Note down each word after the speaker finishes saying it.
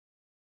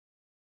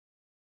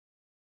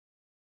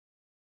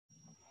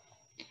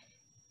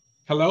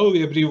Hello,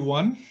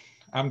 everyone.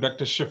 I'm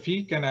Dr.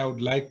 Shafiq, and I would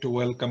like to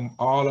welcome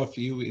all of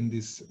you in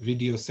this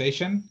video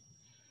session.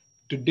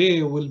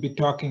 Today, we'll be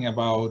talking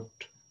about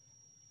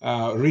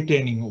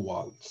retaining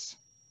walls.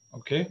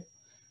 Okay,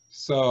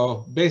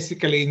 so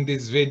basically in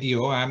this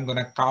video, I'm going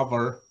to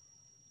cover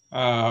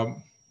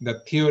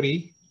the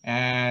theory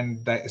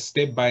and the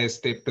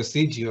step-by-step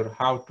procedure,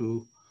 how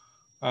to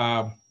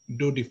uh,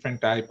 do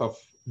different type of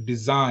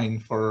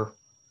design for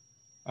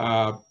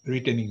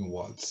retaining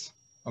walls.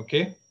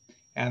 Okay,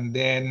 and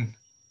then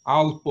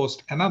I'll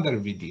post another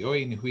video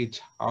in which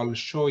I'll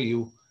show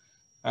you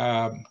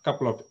a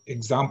couple of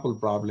example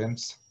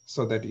problems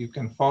so that you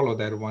can follow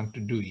that one to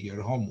do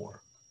your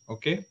homework.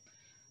 Okay,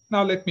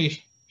 now let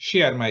me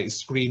share my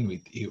screen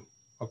with you.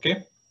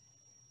 Okay,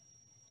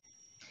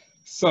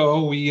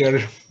 so we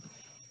are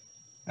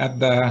at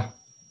the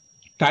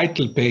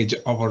title page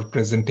of our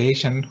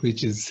presentation,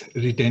 which is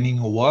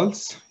retaining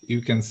walls.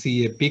 You can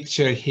see a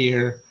picture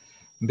here.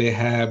 They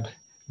have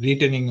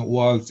retaining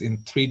walls in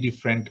 3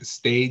 different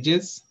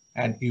stages,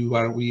 and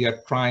we are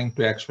trying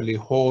to actually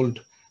hold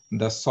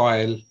the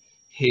soil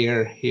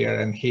here, here,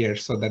 and here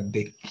so that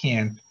they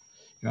can't,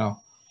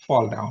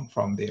 fall down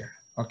from there.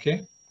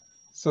 Okay,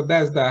 so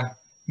that's the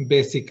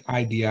basic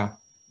idea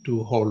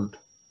to hold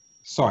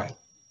soil.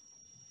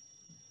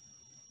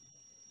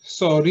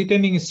 So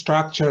retaining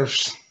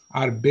structures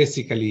are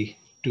basically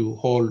to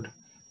hold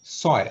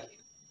soil.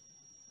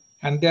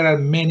 And there are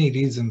many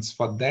reasons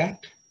for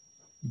that.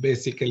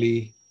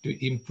 Basically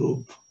to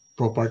improve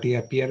property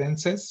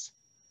appearances,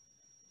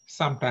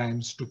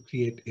 sometimes to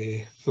create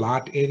a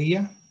flat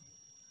area,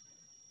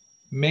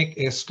 make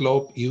a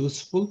slope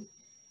useful.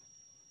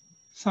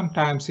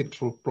 Sometimes it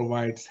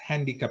provides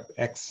handicap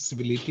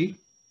accessibility,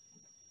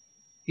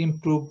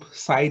 improve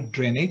side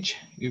drainage.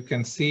 You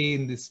can see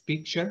in this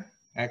picture,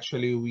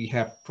 actually we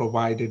have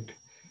provided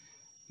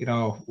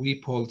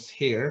weep holes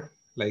here,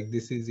 like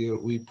this is your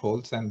weep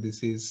holes, and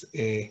this is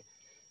a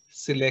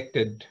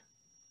selected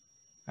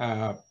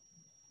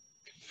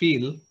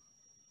field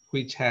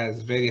which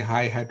has very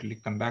high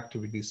hydraulic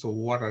conductivity, so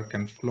water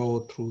can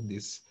flow through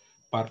this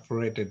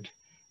perforated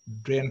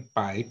drain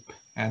pipe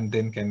and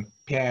then can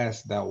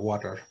pass the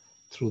water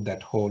through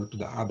that hole to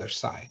the other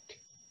side.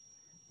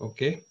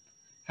 Okay,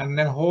 and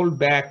then hold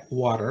back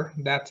water.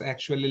 That's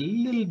actually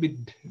a little bit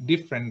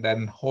different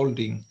than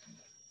holding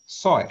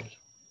soil.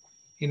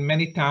 In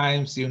many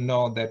times, you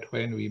know that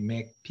when we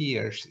make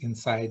piers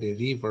inside a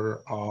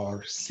river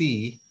or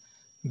sea,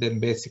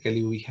 then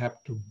basically we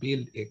have to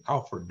build a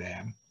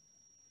cofferdam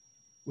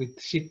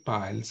with sheet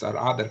piles or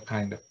other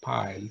kind of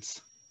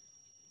piles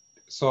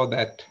so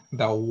that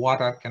the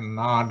water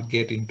cannot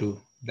get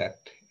into that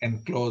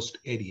enclosed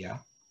area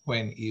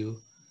when you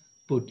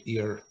put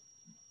your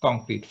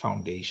concrete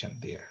foundation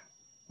there.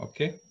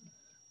 Okay,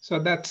 so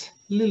that's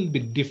a little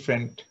bit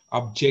different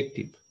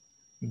objective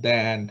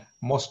than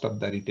most of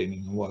the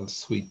retaining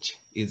walls, which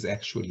is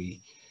actually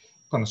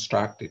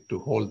constructed to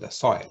hold the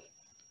soil.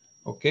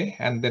 Okay,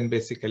 and then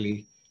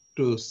basically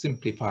to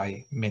simplify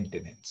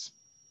maintenance.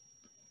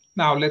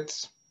 Now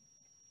let's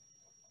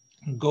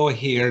go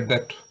here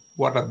that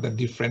what are the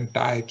different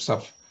types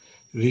of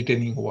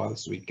retaining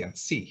walls we can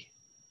see.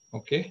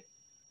 Okay,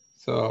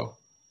 so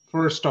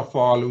first of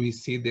all, we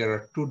see there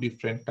are 2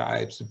 different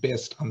types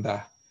based on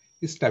the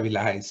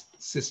stabilized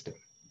system.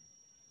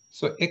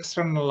 So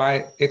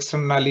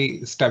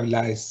externally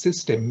stabilized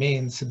system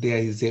means there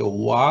is a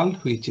wall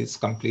which is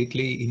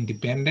completely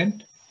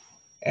independent,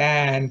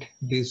 and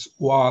this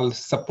wall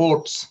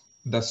supports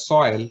the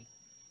soil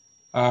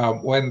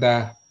when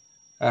the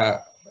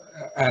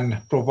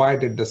and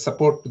provided the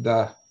support to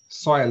the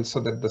soil so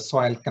that the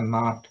soil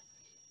cannot,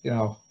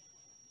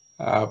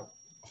 uh,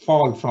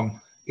 fall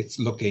from its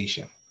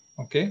location.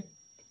 Okay.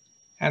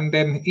 And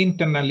then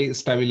internally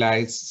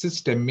stabilized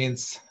system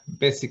means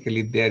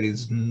basically there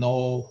is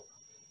no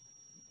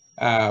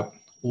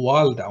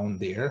wall down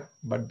there,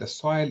 but the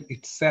soil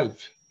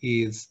itself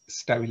is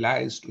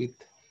stabilized with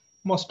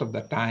most of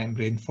the time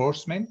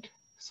reinforcement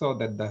so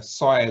that the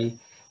soil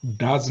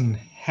doesn't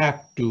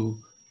have to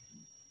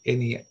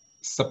any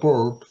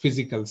support,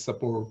 physical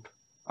support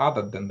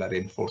other than the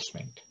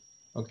reinforcement.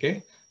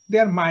 Okay,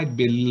 there might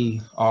be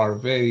little or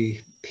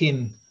very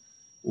thin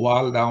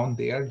wall down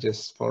there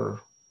just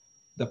for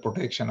the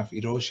protection of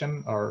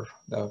erosion or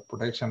the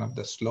protection of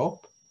the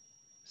slope.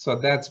 So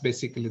that's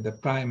basically the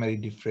primary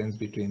difference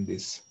between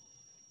these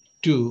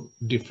 2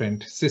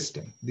 different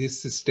systems.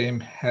 This system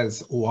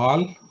has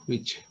wall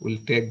which will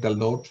take the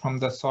load from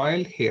the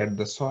soil. Here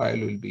the soil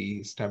will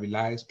be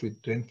stabilized with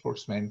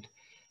reinforcement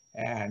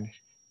and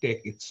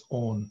take its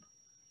own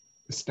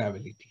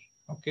stability.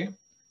 Okay,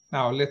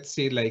 now let's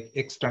see like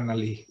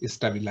externally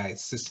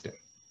stabilized system.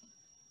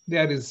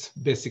 There is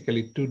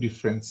basically 2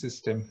 different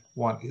systems.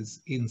 One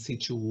is in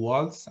situ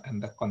walls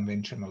and the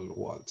conventional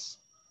walls.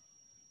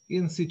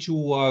 In situ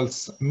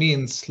walls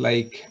means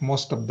like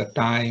most of the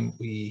time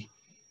we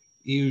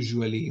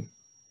usually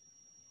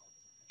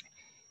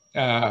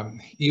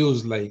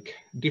use like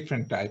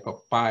different type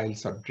of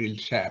piles or drill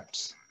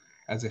shafts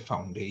as a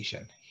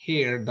foundation.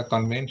 here, the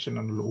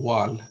conventional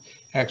wall,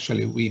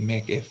 actually we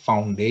make a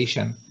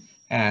foundation,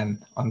 and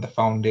on the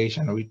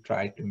foundation, we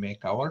try to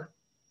make our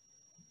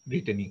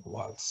retaining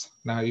walls.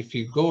 Now, if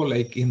you go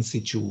like in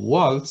situ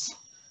walls,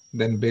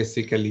 then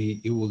basically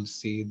you will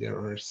see there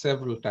are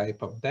several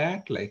types of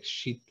that, like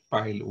sheet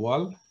pile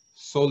wall,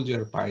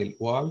 soldier pile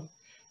wall,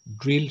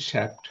 drill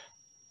shaft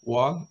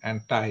wall,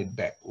 and tied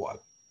back wall.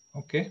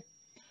 Okay,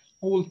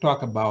 we'll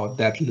talk about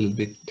that a little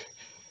bit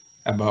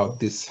about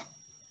these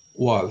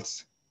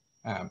walls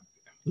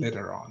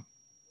later on.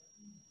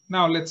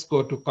 Now let's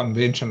go to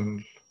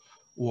conventional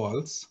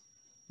walls.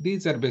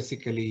 These are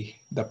basically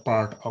the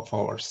part of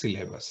our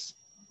syllabus.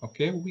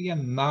 Okay, we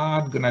are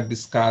not gonna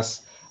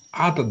discuss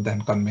other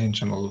than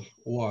conventional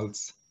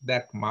walls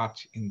that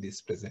much in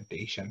this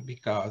presentation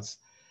because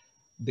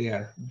they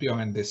are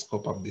beyond the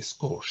scope of this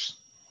course.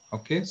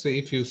 Okay, so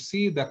if you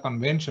see the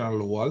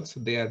conventional walls,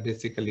 they are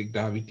basically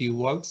gravity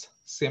walls,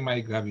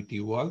 semi-gravity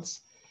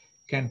walls,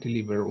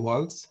 cantilever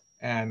walls,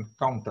 and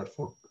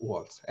counterfort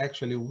walls.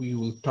 Actually, we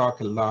will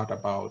talk a lot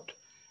about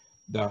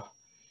the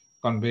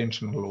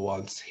conventional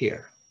walls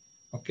here.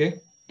 Okay,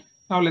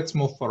 now let's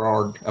move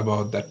forward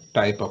about the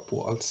type of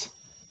walls.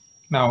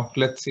 Now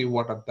let's see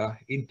what are the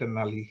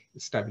internally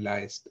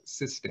stabilized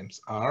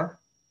systems are.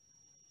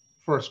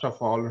 First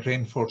of all,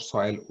 reinforced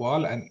soil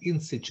wall and in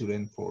situ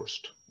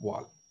reinforced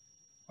wall.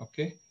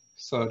 Okay,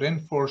 so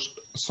reinforced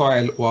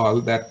soil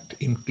wall that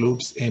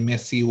includes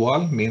MSE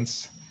wall,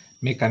 means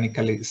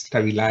mechanically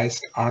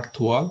stabilized earth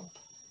wall,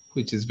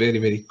 which is very,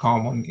 very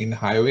common in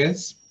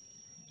highways.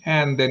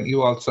 And then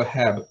you also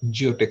have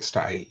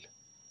geotextile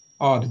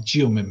or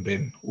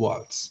geomembrane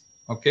walls.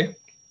 Okay.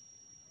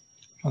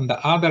 On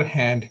the other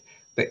hand,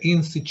 the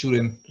in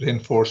situ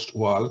reinforced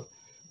wall,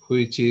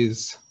 which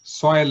is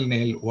soil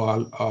nail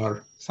wall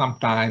or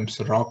sometimes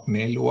rock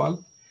nail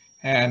wall,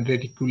 and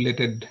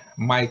reticulated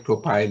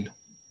micropile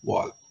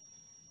wall.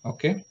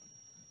 Okay,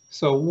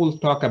 so we'll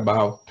talk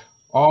about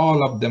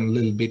all of them a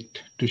little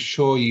bit to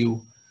show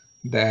you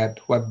that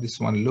what this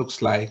one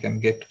looks like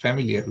and get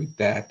familiar with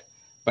that.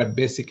 But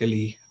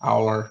basically,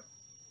 our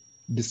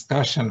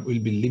discussion will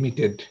be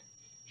limited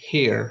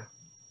here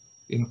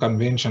in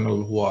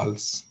conventional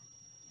walls.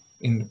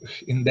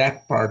 In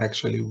that part,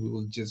 actually, we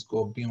will just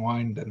go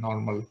beyond the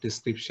normal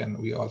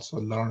description. We also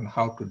learn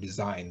how to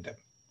design them.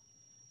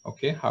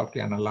 Okay, how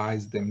to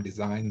analyze them,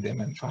 design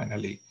them, and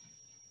finally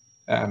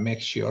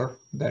make sure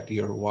that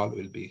your wall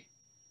will be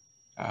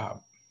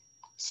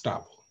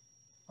stable.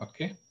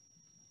 Okay.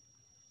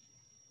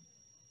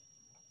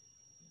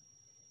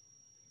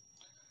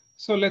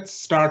 So let's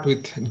start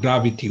with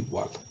gravity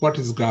wall. What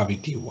is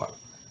gravity wall?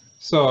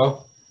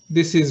 So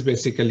this is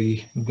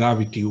basically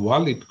gravity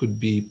wall. It could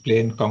be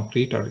plain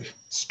concrete or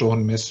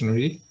stone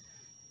masonry.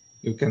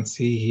 You can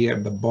see here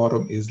the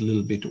bottom is a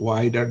little bit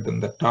wider than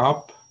the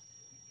top.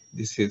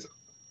 This is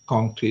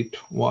concrete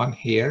one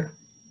here.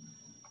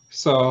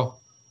 So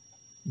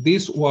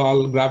this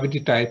wall, gravity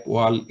type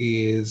wall,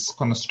 is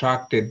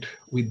constructed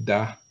with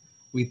a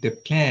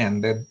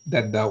plan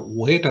that the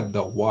weight of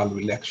the wall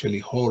will actually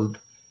hold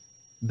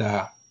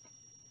the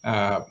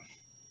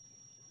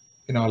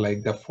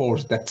like the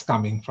force that's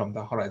coming from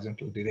the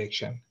horizontal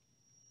direction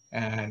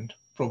and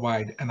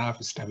provide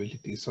enough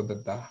stability so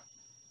that the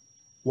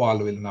wall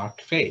will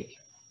not fail.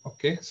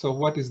 Okay, so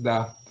what is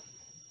the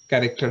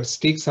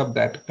characteristics of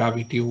that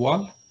gravity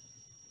wall?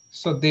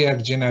 So they are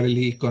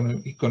generally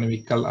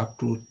economical up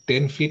to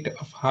 10 feet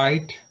of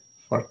height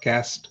for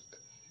cast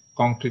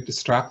concrete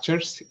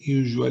structures,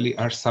 usually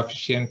are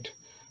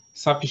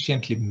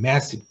sufficiently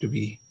massive to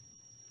be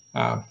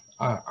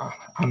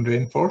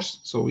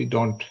unreinforced. So we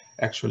don't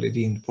actually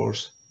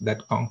reinforce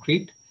that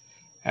concrete.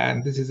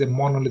 And this is a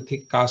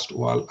monolithic cast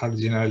wall are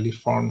generally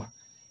formed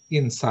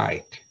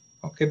inside.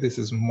 Okay, this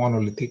is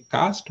monolithic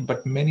cast,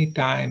 but many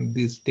times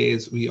these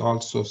days we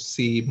also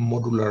see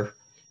modular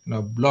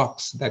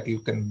blocks that you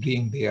can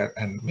bring there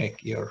and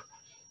make your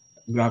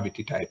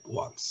gravity type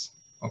walls.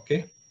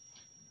 Okay,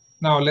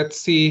 now let's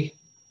see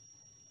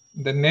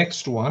the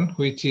next one,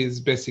 which is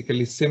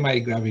basically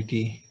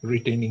semi-gravity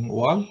retaining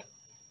wall,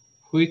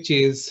 which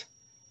is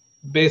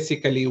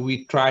basically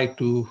we try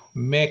to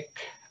make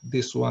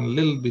this one a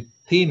little bit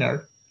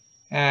thinner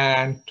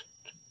and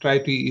try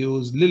to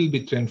use a little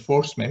bit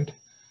reinforcement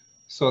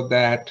so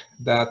that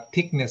the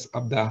thickness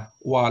of the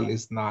wall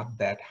is not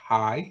that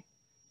high.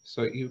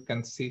 So you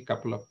can see a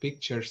couple of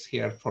pictures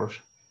here for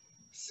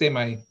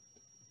semi,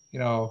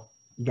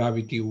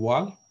 gravity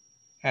wall.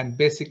 And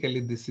basically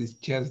this is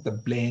just the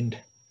blend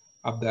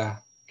of the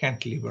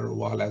cantilever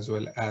wall as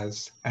well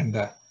as and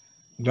the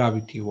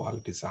gravity wall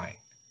design.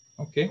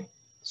 Okay,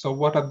 so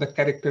what are the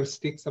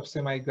characteristics of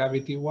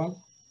semi-gravity wall?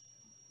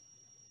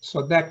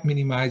 So that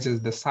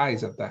minimizes the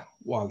size of the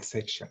wall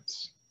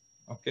sections.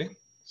 Okay,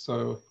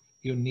 so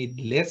you need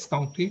less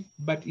concrete,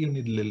 but you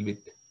need a little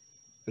bit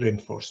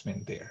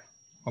reinforcement there.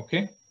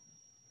 Okay.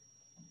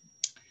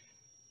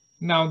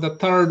 Now the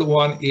third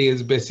one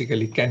is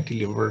basically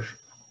cantilever,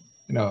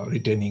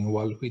 retaining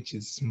wall, which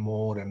is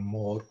more and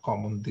more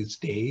common these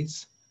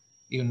days.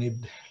 you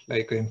need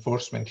like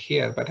reinforcement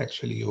here, but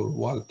actually your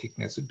wall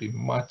thickness would be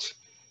much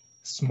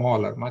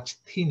smaller, much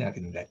thinner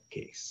in that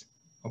case.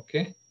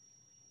 Okay,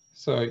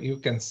 so you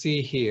can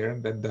see here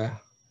that the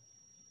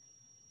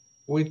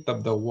width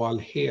of the wall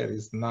here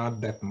is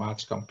not that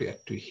much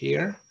compared to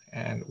here,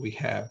 and we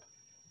have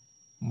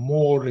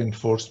more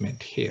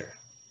reinforcement here.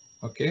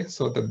 Okay,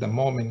 so that the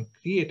moment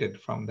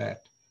created from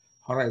that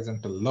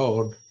horizontal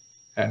load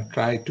and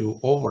try to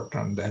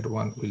overturn that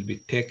one will be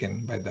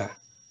taken by the,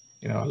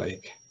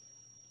 like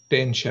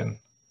tension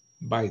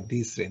by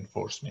this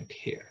reinforcement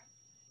here.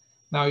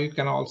 Now you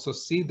can also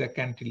see the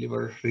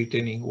cantilever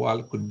retaining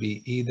wall could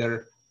be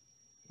either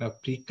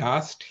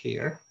precast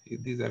here.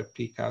 These are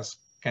precast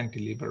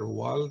cantilever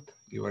wall.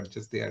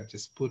 They are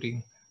just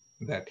putting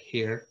that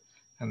here,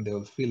 and they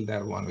will fill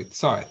that one with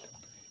soil.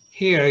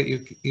 Here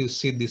you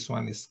see this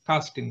one is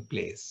cast in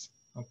place.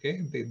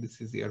 Okay, this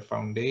is your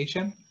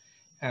foundation,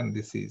 and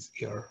this is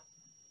your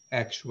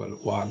actual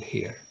wall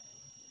here.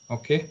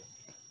 Okay,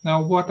 now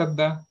what are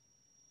the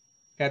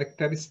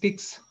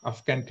characteristics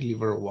of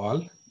cantilever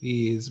wall?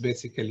 Is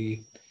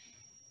basically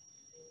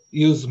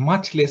use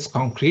much less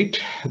concrete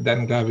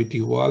than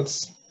gravity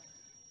walls,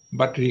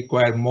 but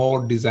require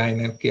more design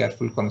and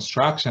careful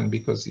construction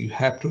because you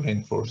have to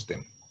reinforce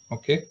them.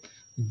 Okay,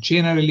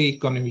 generally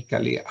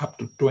economically up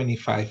to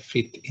 25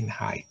 feet in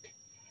height.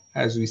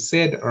 As we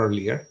said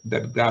earlier,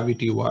 that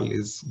gravity wall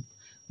is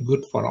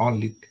good for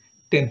only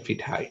 10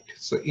 feet height.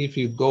 So if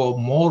you go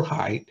more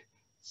height,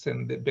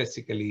 then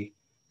basically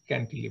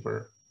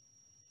cantilever,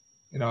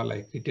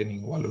 like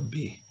retaining wall would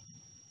be,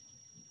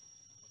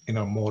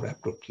 more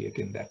appropriate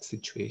in that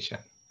situation.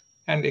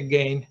 And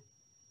again,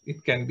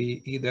 it can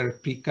be either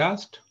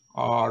precast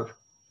or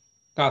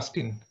cast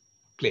in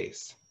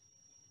place.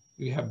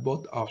 We have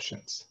both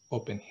options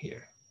open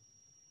here.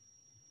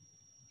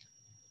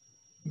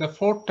 The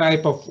fourth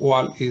type of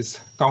wall is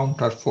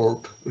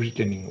counterfort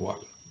retaining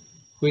wall,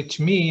 which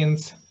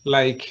means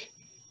like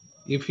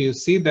if you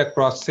see the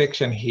cross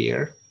section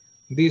here,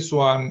 this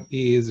one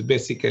is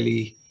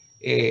basically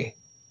a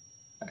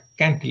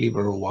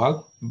cantilever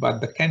wall,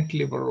 but the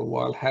cantilever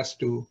wall has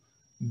to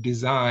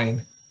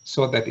design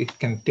so that it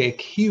can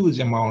take huge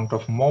amount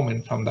of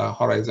moment from the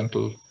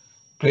horizontal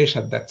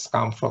pressure that's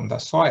come from the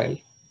soil.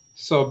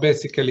 So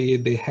basically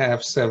they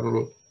have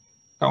several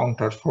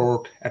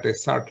counterfort at a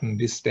certain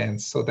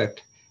distance so that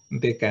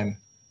they can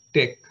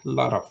take a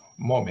lot of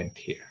moment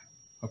here.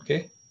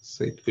 Okay,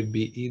 so it could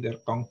be either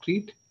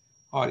concrete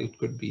or it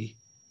could be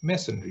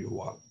masonry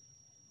wall.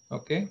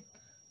 Okay,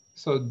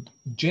 so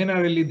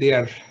generally they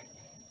are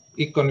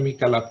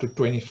economical up to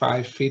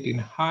 25 feet in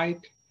height,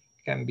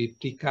 can be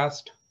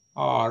precast,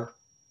 or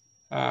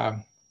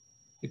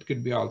it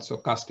could be also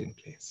cast in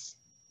place.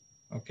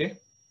 Okay,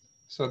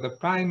 so the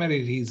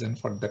primary reason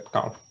for that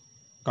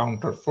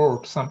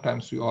counterfort,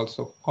 sometimes we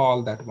also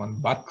call that one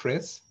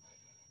buttress.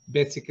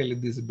 Basically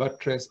this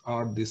buttress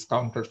or this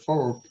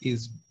counterfort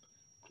is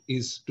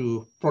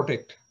to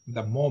protect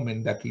the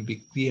moment that will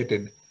be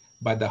created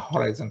by the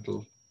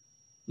horizontal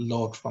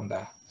load from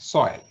the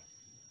soil.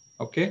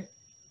 Okay,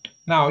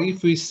 now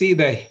if we see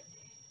the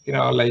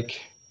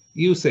like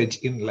usage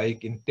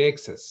in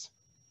Texas,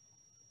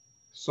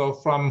 so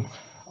from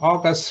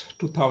August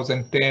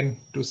 2010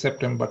 to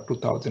September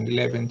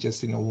 2011,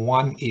 just in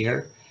 1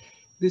 year,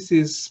 this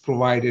is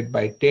provided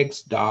by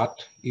TexDOT.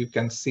 You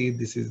can see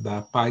this is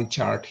the pie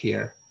chart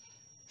here.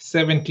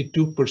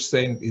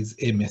 72% is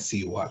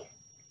MSE wall,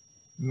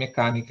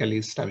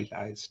 mechanically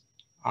stabilized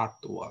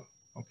earth wall.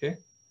 Okay,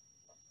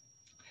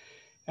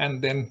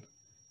 and then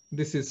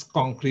this is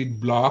concrete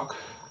block,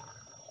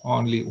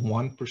 only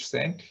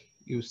 1%.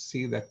 You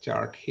see that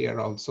chart here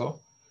also.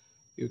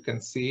 You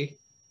can see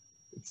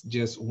it's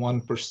just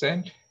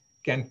 1%.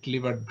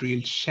 Cantilever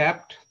drill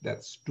shaft,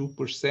 that's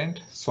 2%.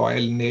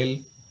 Soil nail,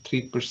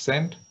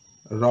 3%.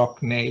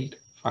 Rock nailed,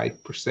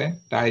 5%.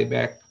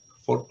 Tieback,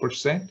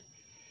 4%.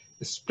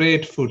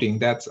 Sprayed footing,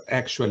 that's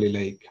actually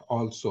like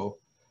also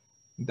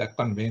the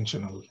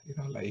conventional,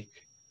 like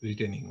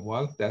retaining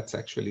wall, that's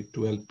actually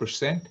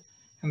 12%.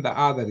 And the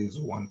other is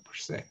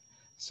 1%.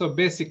 So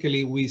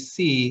basically we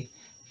see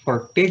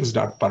for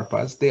TexDOT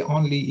purpose, they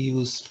only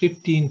use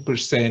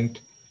 15%,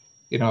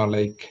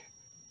 like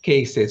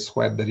cases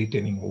where the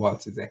retaining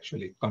walls is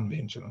actually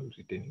conventional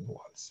retaining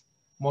walls.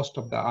 Most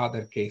of the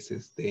other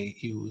cases they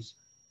use,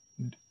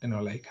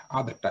 like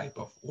other type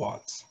of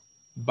walls.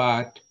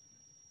 But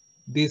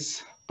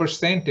this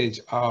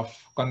percentage of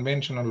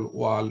conventional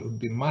wall would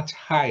be much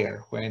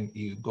higher when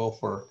you go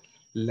for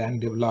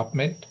land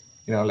development,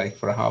 like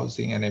for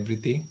housing and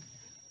everything.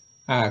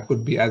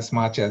 Could be as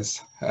much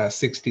as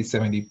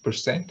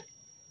 60–70%.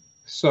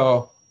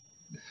 So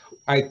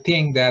I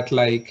think that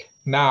like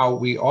now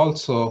we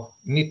also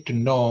need to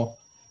know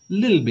a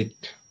little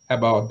bit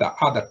about the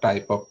other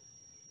type of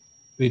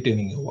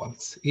retaining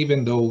walls,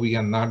 even though we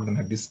are not going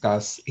to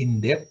discuss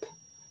in depth,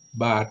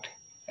 but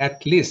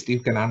at least you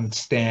can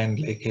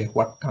understand like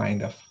what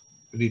kind of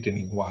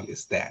retaining wall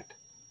is that.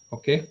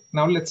 Okay,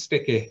 now let's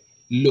take a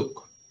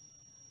look.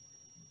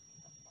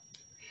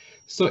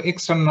 So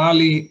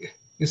externally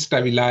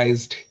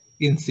stabilized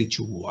in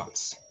situ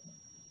walls.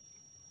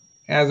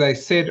 As I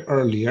said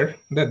earlier,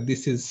 that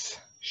this is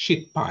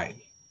sheet pile,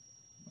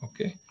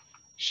 okay?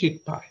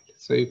 Sheet pile.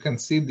 So you can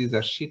see these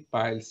are sheet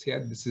piles here.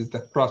 This is the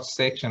cross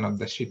section of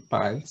the sheet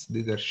piles.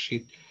 These are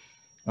sheet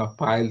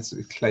piles.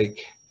 It's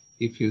like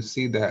if you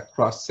see the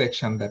cross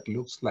section that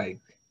looks like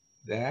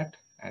that,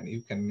 and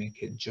you can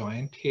make a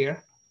joint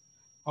here,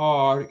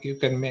 or you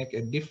can make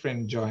a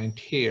different joint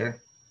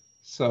here.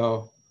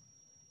 So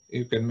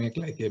you can make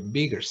like a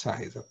bigger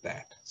size of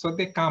that. So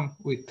they come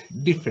with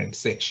different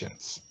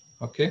sections,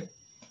 okay?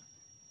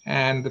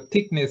 And the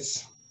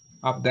thickness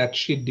of that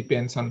sheet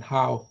depends on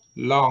how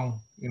long,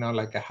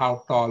 like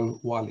how tall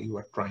wall you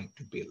are trying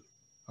to build,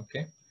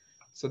 okay?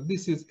 So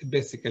this is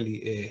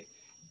basically a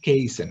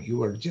caisson.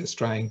 You are just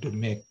trying to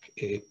make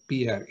a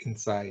pier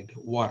inside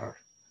water.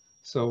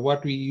 So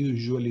what we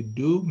usually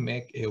do,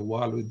 make a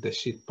wall with the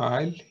sheet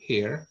pile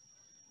here,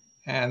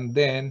 and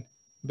then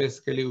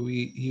basically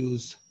we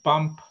use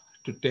pump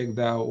to take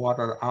the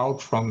water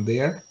out from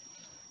there.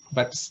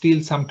 But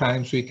still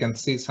sometimes we can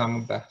see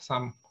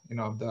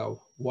the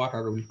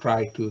water will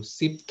try to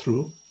seep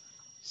through.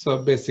 So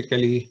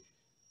basically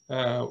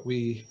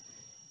we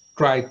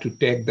try to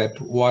take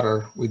that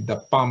water with the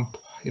pump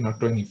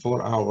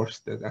 24 hours,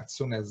 that as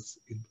soon as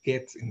it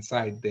gets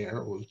inside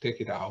there, we'll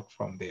take it out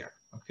from there,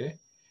 okay?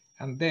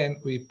 And then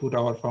we put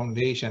our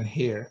foundation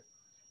here.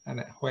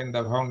 And when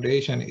the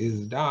foundation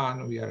is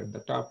done, we are at the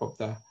top of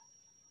the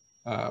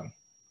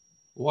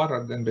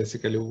water, then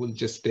basically we'll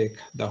just take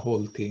the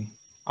whole thing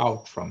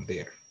out from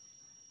there.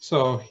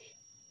 So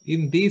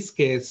in this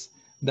case,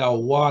 the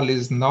wall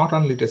is not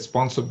only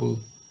responsible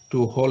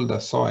to hold the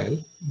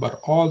soil, but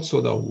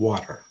also the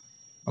water,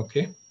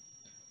 okay?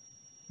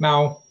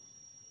 Now,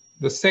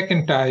 the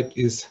second type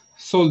is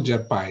soldier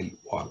pile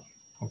wall,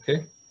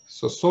 okay?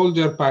 So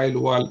soldier pile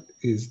wall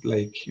is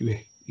like you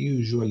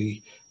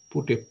usually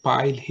put a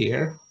pile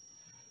here,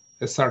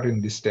 a certain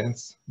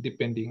distance,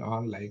 depending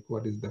on like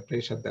what is the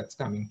pressure that's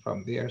coming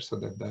from there, so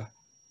that the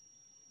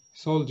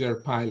soldier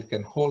pile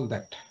can hold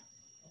that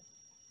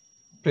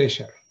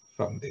pressure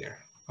from there,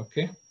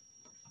 okay?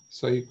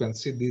 So you can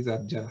see these are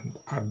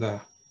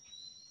the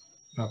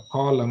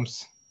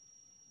columns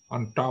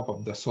on top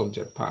of the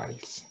soldier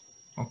piles,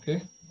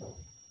 okay?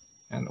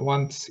 And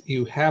once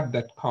you have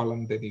that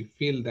column, then you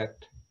fill that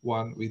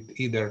one with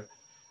either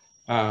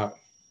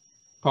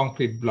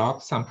concrete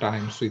blocks,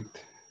 sometimes with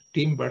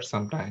timber,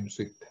 sometimes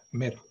with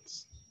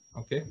metals,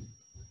 okay?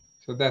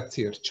 So that's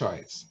your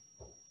choice.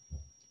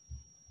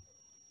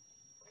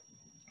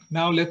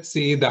 Now let's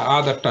see the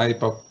other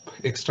type of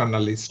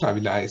externally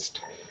stabilized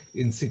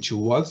in situ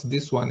walls.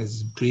 This one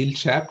is drill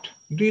shaft.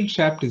 Drill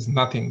shaft is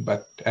nothing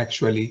but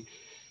actually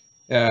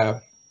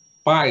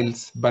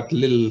piles, but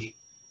little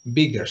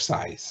bigger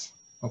size,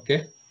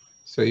 okay?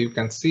 So you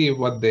can see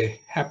what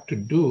they have to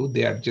do.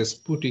 They are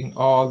just putting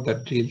all the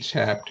drill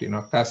shaft,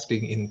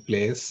 casting in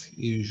place,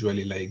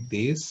 usually like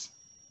this,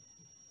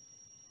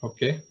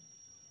 okay?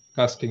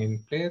 Casting in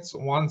place.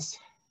 Once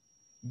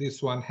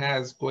this one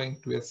has going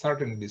to a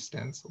certain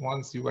distance,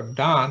 once you are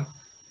done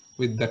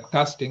with the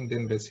casting,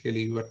 then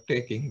basically you are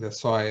taking the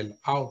soil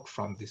out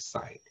from this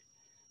side.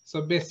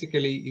 So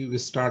basically you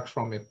start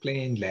from a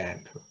plain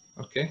land,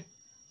 okay?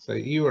 So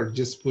you are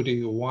just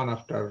putting one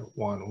after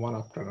one, one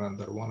after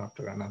another, one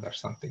after another,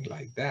 something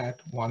like that.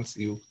 Once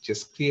you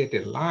just create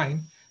a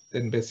line,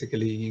 then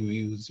basically you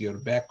use your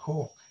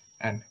backhoe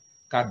and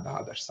cut the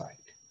other side,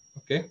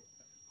 okay?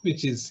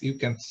 Which is, you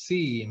can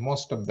see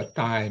most of the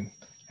time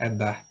at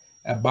the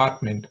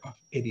abutment of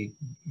any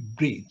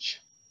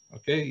bridge,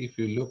 okay? If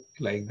you look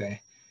like the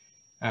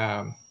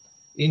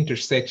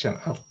intersection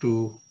of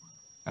two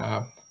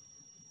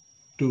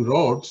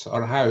roads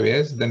or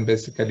highways, then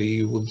basically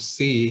you will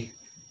see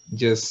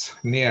just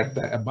near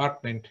the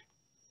abutment,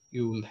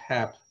 you will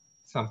have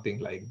something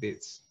like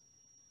this,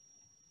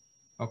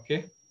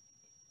 okay?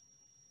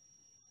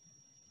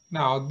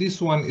 Now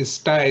this one is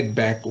tied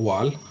back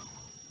wall.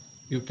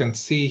 You can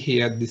see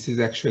here, this is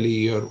actually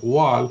your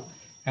wall,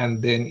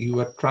 and then you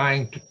are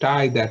trying to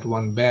tie that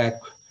one back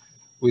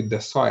with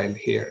the soil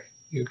here.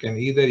 You can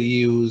either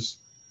use,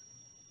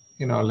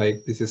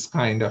 like this is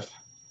kind of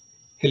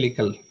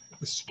helical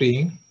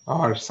string,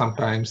 or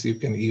sometimes you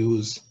can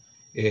use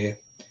a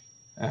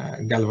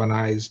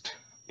galvanized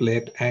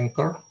plate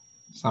anchor.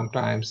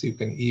 Sometimes you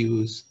can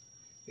use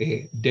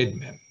a dead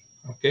man,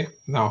 okay?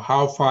 Now,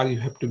 how far you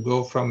have to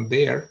go from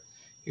there,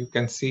 you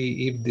can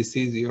see if this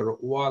is your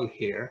wall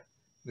here,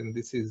 then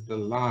this is the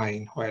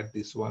line where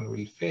this one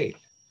will fail.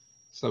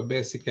 So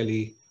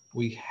basically,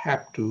 we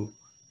have to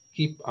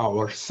keep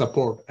our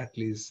support at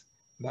least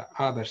the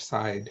other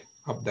side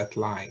of that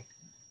line,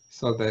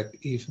 so that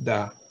if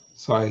the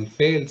soil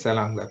fails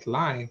along that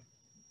line,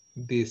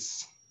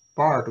 this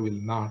part will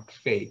not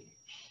fail,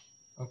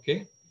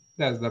 okay?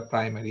 That's the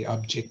primary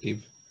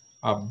objective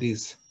of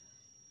this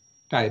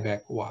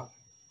tieback wall,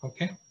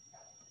 okay?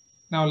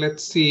 Now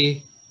let's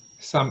see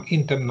some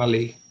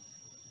internally,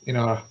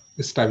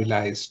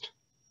 stabilized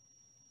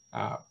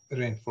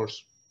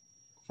reinforced.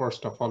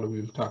 First of all,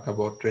 we will talk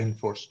about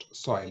reinforced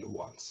soil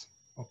walls,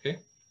 okay?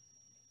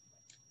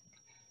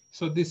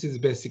 So this is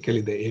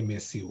basically the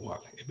MSE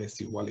wall.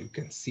 MSE wall you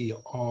can see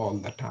all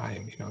the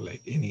time,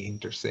 like any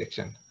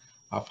intersection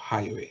of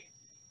highway.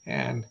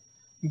 And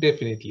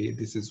definitely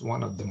this is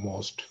one of the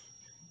most,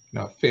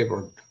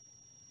 favored,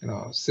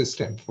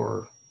 system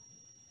for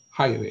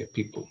highway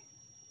people,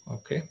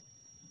 okay?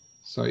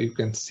 So you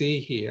can see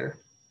here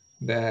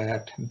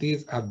that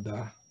these are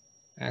the,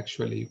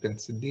 actually you can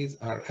see these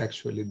are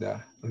actually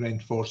the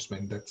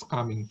reinforcement that's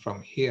coming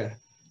from here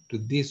to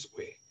this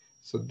way.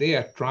 So they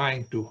are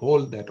trying to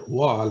hold that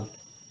wall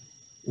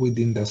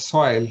within the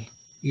soil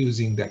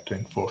using that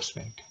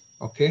reinforcement,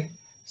 okay?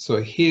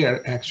 So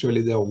here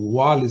actually the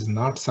wall is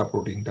not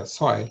supporting the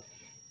soil.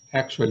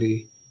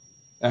 Actually,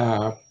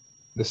 uh,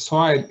 the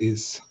soil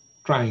is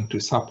trying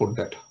to support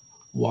that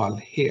wall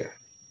here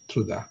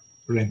through the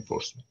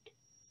reinforcement,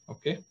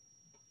 okay?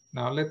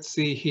 Now let's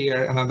see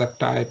here, another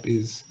type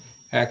is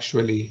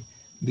actually,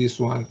 this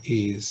one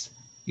is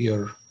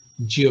your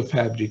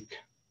geofabric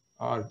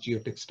or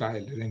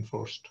geotextile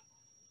reinforced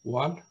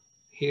wall.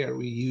 Here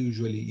we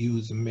usually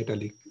use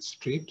metallic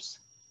strips.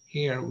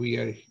 Here we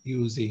are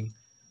using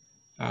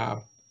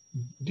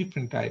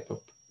different type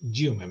of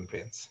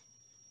geomembranes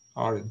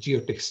or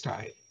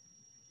geotextile.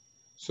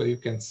 So you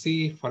can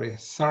see for a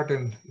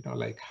certain,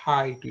 like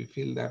height, we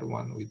fill that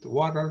one with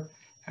water,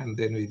 and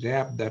then we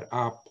wrap that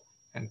up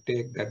and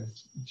take that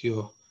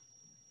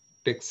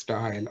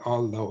geotextile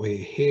all the way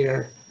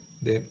here.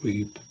 Then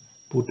we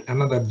put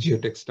another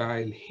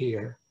geotextile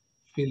here,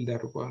 fill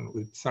that one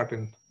with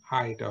certain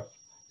height of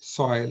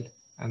soil,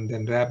 and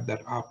then wrap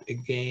that up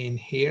again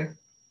here.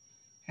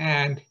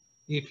 And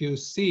if you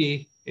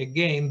see,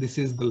 again, this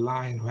is the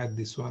line where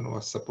this one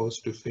was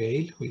supposed to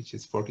fail, which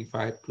is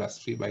 45 plus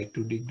 3 by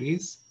 2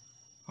 degrees.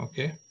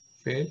 Okay,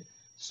 fail.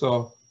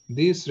 So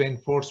this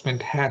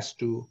reinforcement has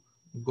to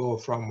go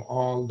from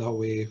all the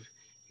way,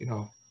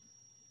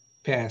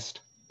 past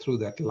through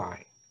that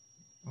line.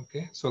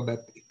 Okay, so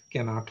that it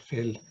cannot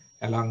fail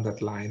along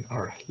that line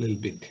or a little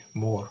bit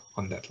more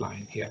on that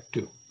line here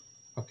too.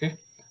 Okay,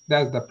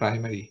 that's the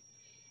primary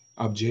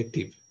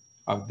objective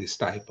of this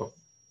type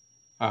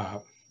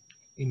of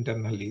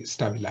internally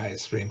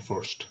stabilized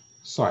reinforced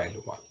soil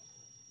wall.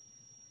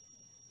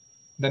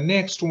 The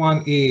next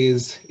one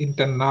is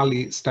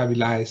internally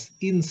stabilized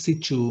in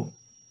situ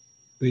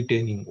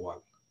retaining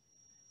wall.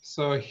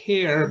 So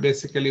here,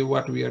 basically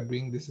what we are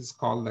doing, this is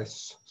called the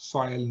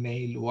soil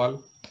nail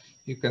wall.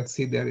 You can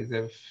see there is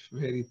a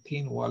very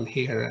thin wall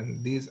here,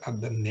 and these are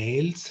the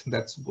nails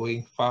that's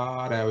going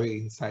far away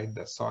inside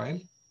the soil.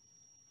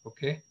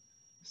 Okay,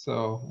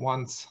 so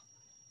once,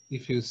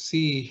 if you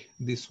see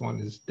this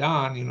one is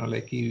done,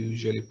 like you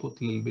usually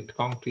put a little bit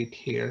concrete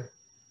here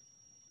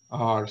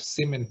or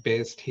cement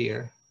paste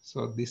here.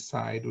 So this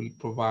side will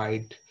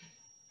provide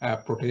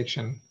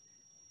protection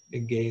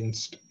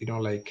against,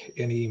 like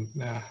any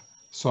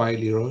soil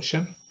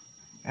erosion.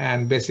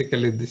 And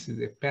basically this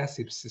is a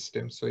passive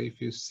system. So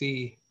if you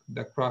see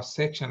the cross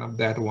section of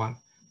that one,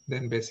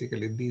 then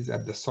basically these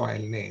are the soil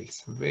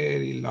nails,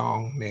 very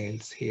long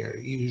nails here,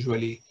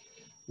 usually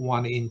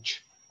 1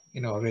 inch,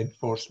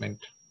 reinforcement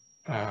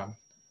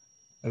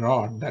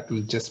rod that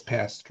will just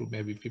pass through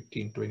maybe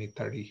 15, 20,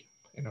 30,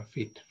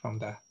 feet from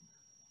the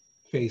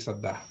face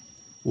of the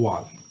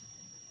wall.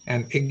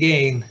 And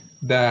again,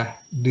 the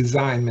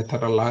design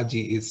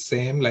methodology is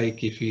same.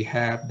 Like if you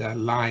have the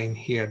line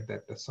here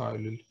that the soil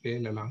will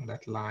fail along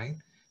that line,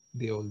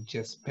 they will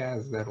just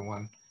pass that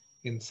one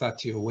in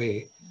such a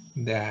way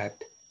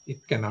that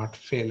it cannot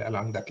fail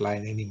along that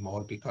line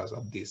anymore because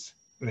of this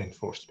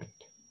reinforcement,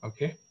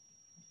 okay?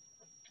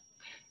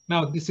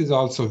 Now, this is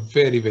also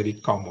very, very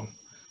common,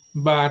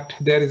 but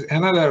there is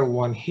another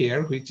one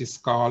here, which is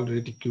called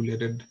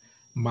reticulated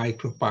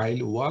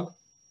micropile wall,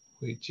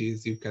 which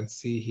is, you can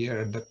see here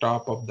at the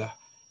top of the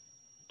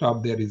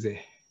top, there is a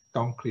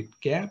concrete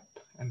cap,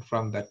 and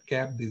from that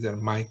cap, these are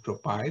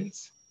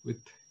micropiles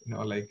with,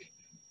 like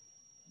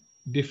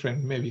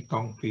different, maybe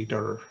concrete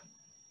or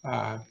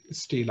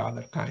steel,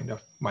 other kind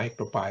of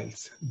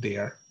micropiles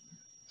there.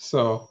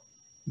 So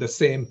the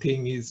same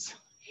thing is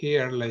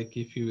here, like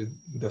if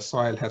the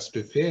soil has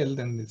to fail,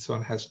 then this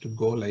one has to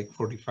go like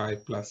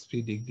 45 plus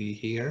 3 degree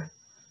here.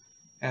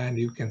 And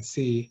you can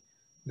see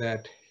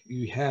that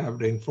you have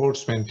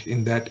reinforcement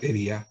in that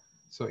area.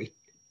 So it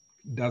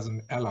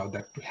doesn't allow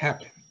that to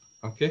happen,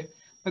 okay?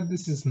 But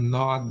this is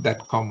not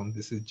that common.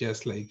 This is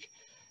just like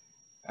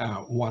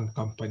one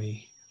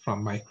company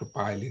from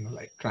Micropile,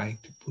 like trying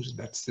to push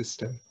that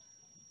system.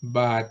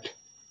 But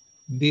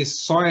this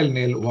soil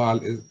nail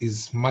wall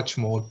is much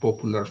more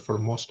popular for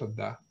most of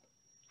the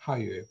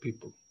highway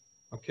people,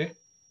 okay?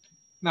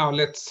 Now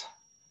let's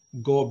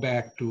go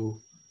back to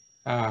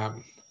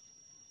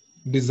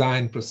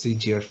design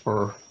procedure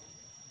for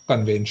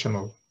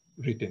conventional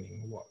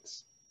retaining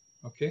walls,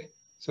 okay?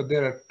 So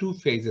there are 2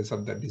 phases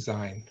of the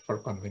design for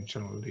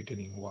conventional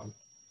retaining wall.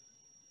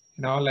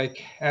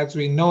 Like as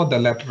we know the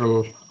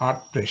lateral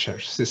earth pressure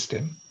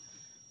system,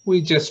 we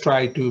just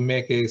try to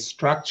make a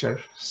structure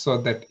so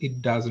that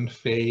it doesn't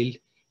fail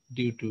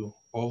due to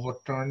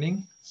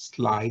overturning,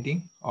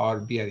 sliding, or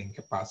bearing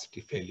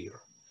capacity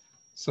failure.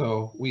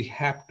 So we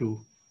have to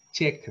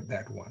check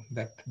that one,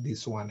 that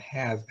this one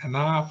has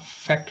enough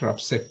factor of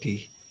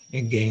safety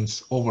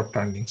against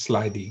overturning,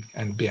 sliding,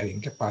 and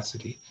bearing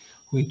capacity,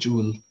 which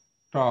we'll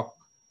talk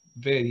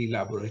very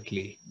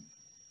elaborately,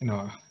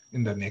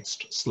 in the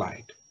next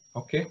slide.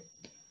 Okay.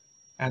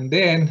 And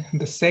then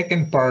the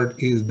second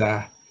part is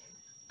the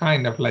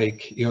kind of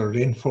like your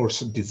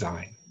reinforced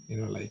design,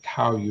 like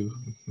how you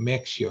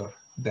make sure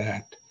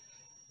that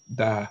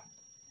the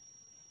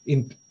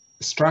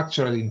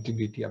structural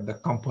integrity of the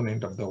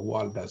component of the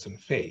wall doesn't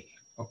fail.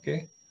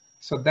 Okay,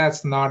 so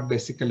that's not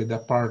basically the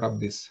part of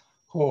this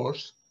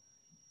course.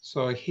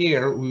 So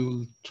here we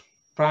will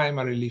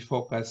primarily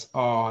focus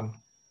on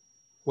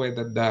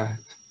whether the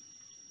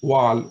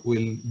wall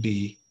will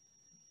be,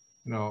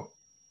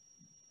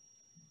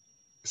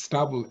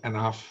 stable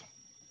enough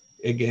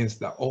against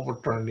the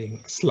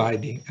overturning,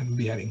 sliding, and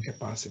bearing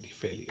capacity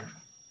failure.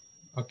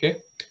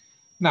 Okay.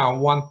 Now,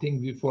 one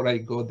thing before I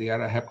go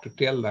there, I have to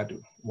tell that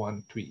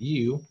one to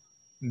you,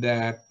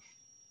 that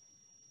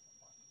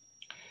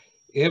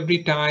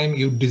every time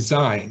you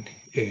design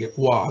a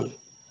wall,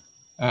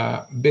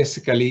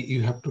 basically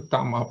you have to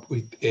come up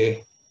with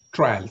a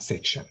trial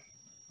section,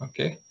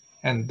 okay?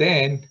 And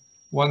then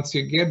once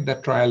you get the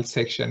trial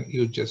section,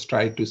 you just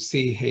try to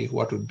see, hey,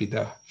 what would be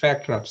the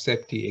factor of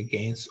safety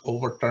against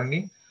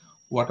overturning?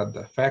 What are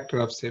the factor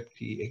of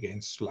safety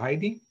against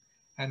sliding?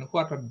 And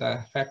what are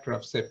the factor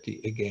of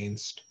safety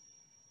against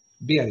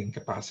bearing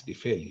capacity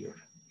failure?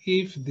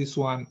 If this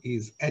one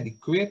is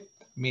adequate,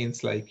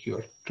 means like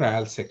your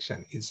trial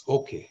section is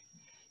okay.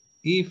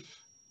 If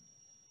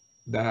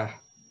the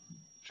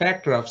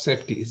factor of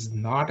safety is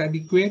not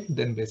adequate,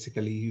 then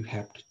basically you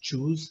have to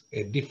choose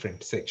a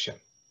different section.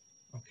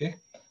 Okay.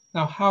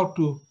 Now, how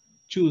to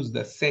choose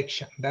the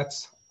section?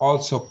 That's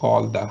also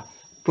called the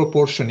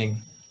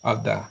proportioning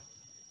of the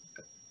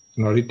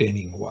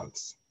retaining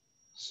walls.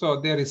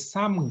 So there is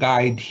some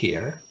guide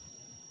here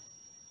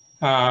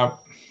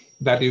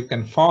that you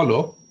can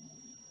follow.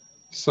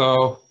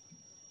 So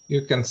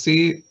you can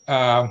see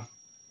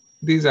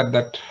these are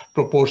that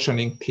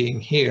proportioning thing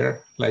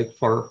here, like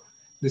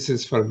this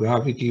is for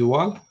gravity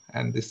wall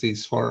and this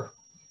is for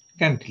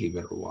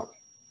cantilever wall.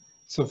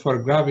 So for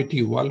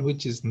gravity wall,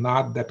 which is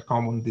not that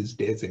common these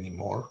days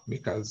anymore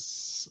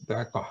because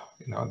the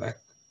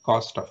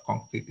cost of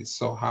concrete is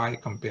so high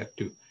compared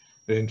to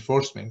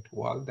reinforcement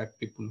wall that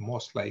people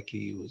most likely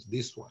use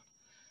this one.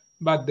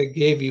 But they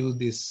gave you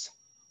this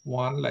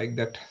one, like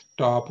that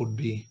top would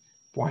be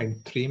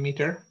 0.3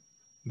 meter.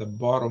 The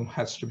bottom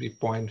has to be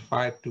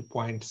 0.5 to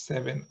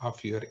 0.7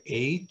 of your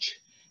H.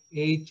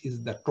 H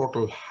is the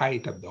total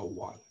height of the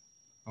wall,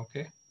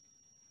 okay?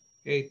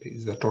 H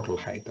is the total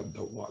height of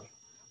the wall.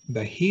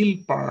 The heel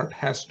part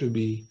has to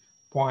be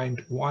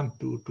 0.12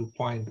 to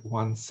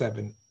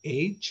 0.17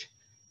 H.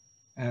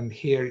 And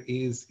here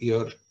is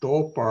your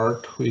toe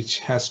part, which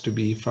has to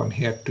be from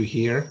here to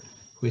here,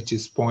 which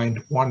is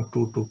 0.12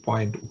 to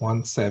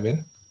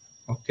 0.17.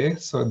 Okay,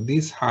 so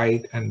this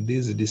height and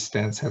this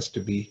distance has to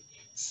be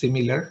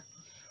similar.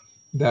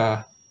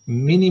 The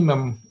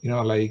minimum,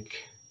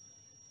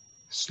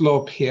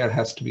 slope here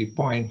has to be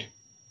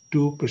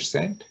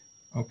 0.2%.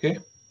 Okay.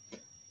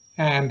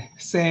 And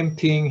same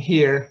thing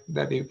here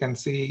that you can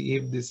see,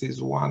 if this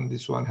is 1,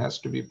 this one has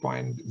to be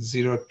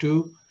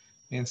 0.02,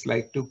 means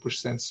like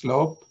 2%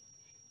 slope.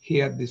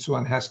 Here, this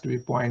one has to be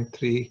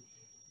 0.3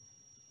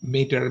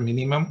 meter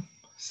minimum,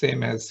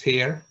 same as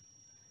here.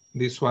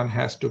 This one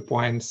has to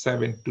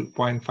 0.7 to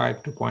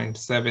 0.5 to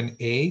 0.7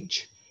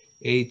 H.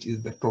 H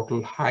is the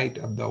total height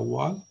of the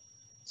wall.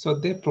 So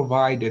they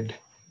provided,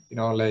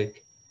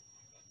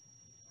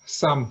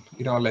 some,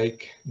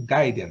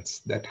 guidance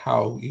that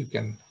how you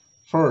can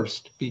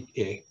first pick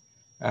a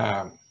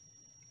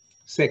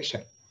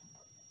section.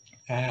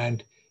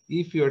 And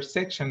if your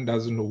section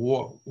doesn't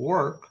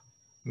work,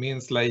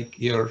 means like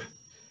your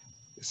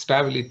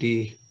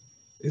stability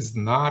is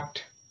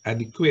not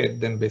adequate,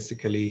 then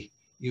basically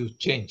you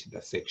change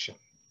the section,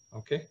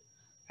 okay?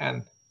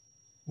 And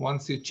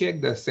once you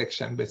check the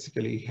section,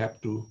 basically you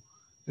have to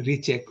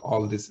recheck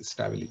all this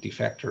stability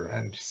factor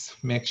and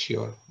make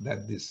sure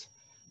that this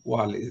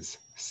wall is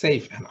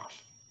safe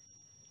enough.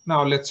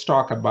 Now let's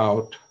talk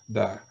about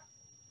the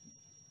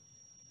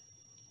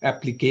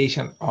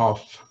application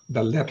of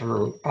the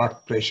lateral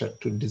earth pressure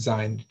to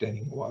design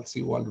retaining walls.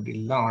 You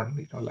already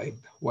learned,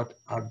 what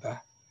are the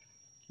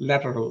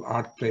lateral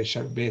earth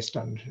pressure based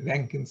on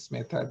Rankine's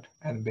method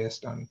and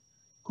based on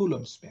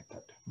Coulomb's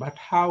method. But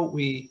how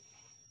we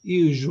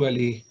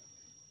usually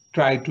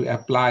try to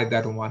apply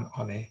that one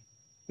on a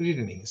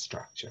retaining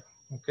structure,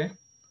 okay?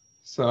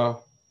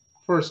 So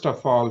first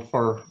of all,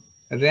 for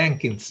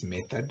Rankine's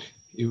method,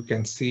 you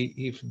can see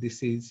if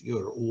this is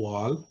your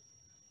wall,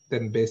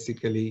 then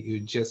basically you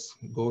just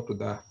go to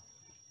the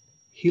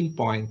heel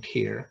point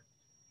here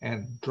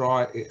and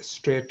draw a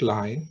straight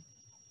line,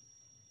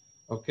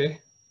 okay?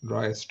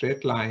 Draw a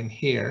straight line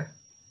here,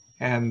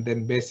 and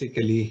then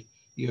basically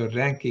your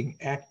Rankine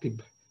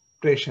active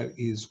pressure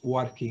is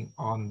working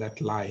on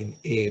that line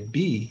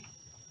AB,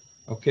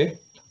 okay?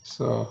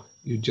 So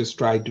you just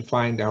try to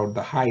find out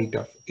the height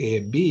of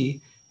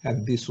AB,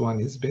 and this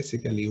one is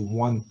basically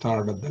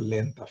 1/3 of the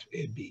length of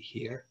AB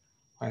here,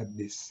 where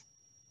this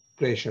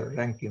pressure,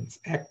 Rankine's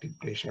active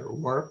pressure,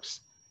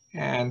 works.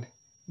 And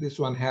this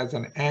one has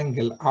an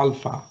angle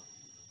alpha.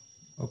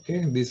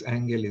 Okay, this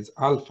angle is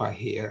alpha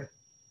here,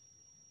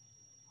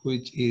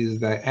 which is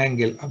the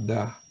angle of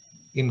the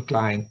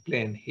inclined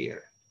plane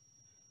here.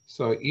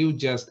 So you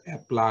just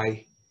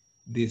apply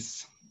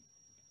this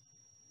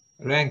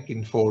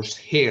Rankine force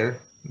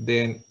here,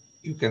 then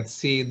you can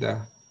see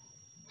the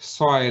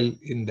soil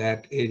in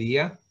that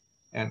area,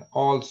 and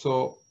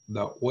also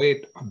the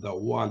weight of the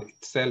wall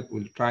itself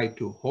will try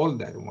to hold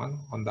that one.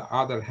 On the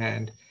other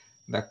hand,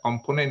 the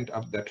component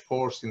of that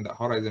force in the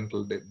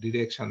horizontal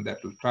direction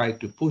that will try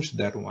to push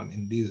that one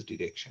in this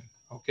direction,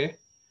 okay?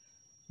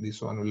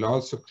 This one will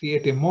also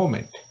create a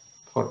moment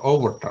for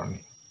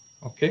overturning,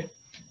 okay?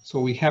 So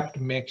we have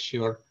to make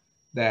sure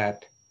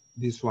that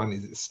this one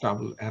is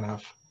stable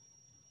enough,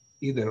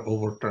 either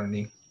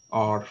overturning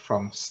or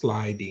from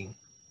sliding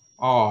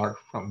or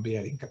from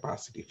bearing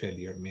capacity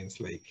failure. Means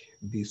like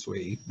this way,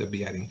 if the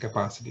bearing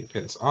capacity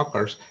fails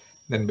occurs,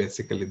 then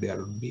basically there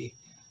will be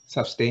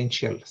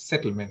substantial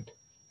settlement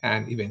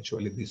and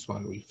eventually this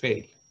one will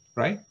fail,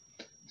 right?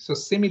 So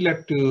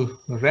similar to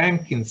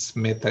Rankine's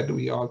method,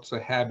 we also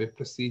have a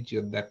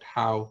procedure that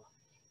how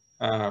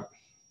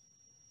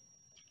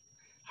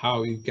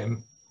you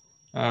can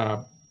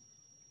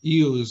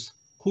use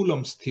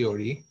Coulomb's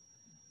theory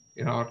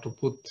in order to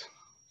put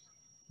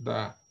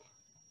the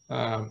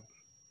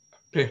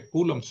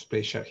Coulomb's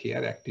pressure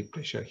here, active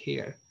pressure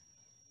here.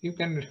 You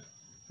can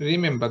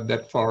remember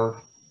that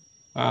for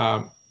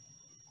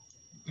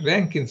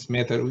Rankine's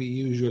method, we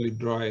usually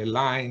draw a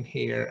line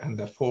here and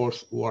the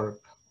force work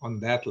on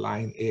that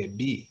line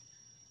AB.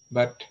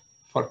 But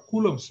for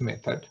Coulomb's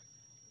method,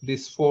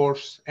 this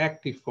force,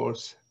 active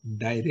force,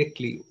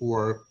 directly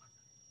work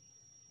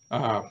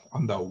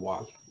on the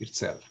wall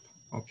itself,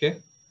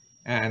 okay?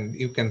 And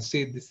you can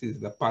see this is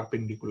the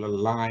perpendicular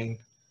line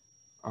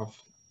of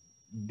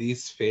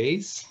this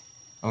face,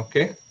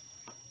 okay?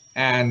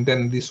 And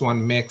then this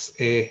one makes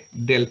a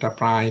delta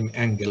prime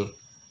angle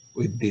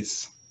with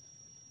this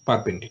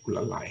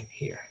perpendicular line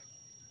here.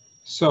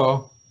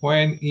 So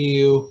when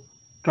you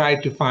try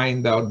to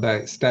find out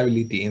the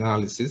stability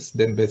analysis,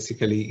 then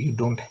basically you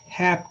don't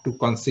have to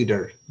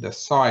consider the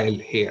soil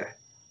here,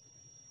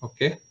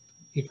 okay?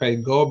 If I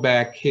go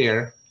back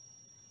here,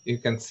 you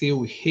can see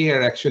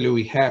here actually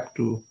we have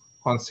to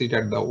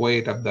consider the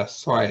weight of the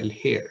soil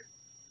here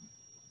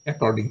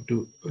according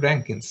to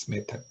Rankine's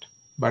method.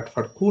 But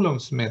for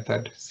Coulomb's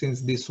method,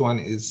 since this one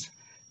is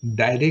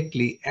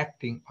directly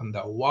acting on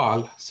the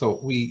wall, so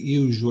we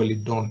usually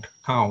don't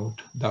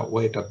count the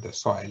weight of the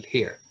soil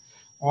here,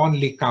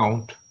 only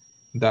count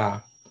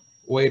the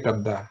weight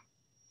of the,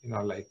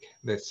 like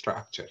the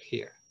structure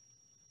here,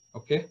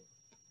 okay?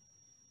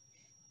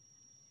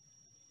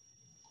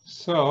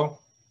 So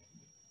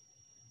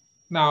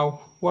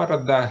now what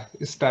are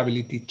the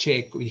stability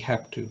check we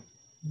have to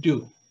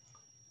do?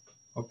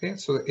 Okay,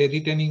 so a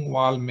retaining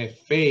wall may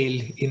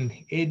fail in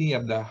any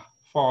of the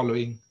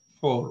following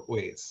 4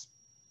 ways.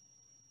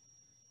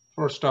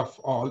 First of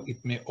all,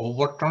 it may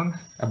overturn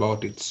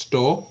about its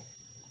toe.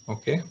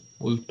 Okay,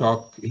 we'll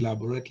talk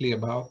elaborately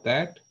about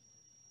that.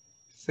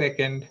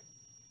 Second,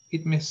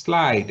 it may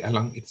slide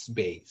along its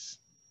base.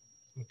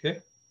 Okay.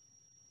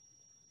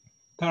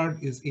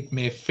 Third is it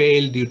may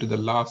fail due to the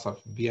loss of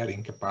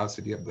bearing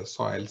capacity of the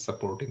soil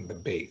supporting the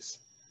base.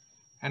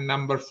 And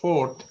number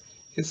 4th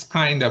is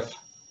kind of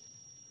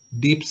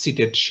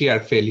deep-seated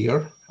shear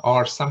failure,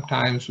 or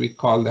sometimes we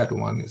call that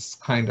one is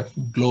kind of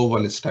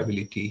global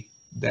stability,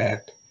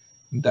 that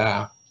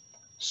the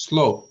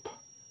slope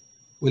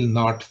will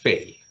not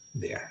fail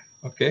there,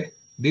 okay?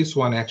 This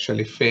one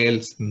actually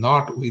fails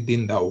not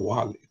within the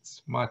wall,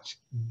 it's much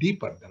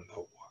deeper than the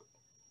wall,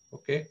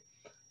 okay?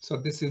 So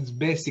this is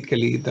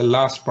basically the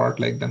last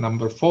part, like the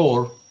number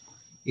 4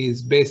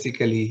 is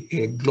basically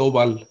a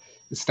global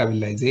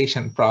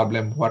stabilization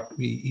problem, what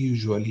we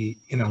usually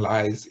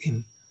analyze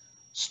in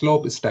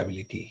slope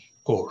stability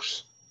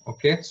course,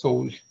 okay?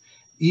 So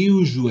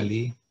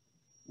usually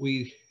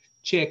we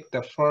check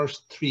the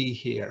first 3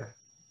 here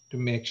to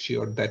make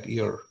sure that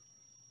your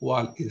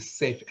wall is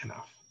safe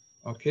enough,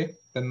 okay?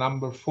 The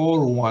number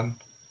 4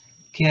 one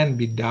can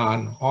be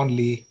done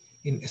only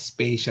in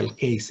special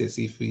cases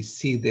if we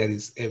see there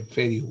is a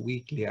very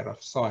weak layer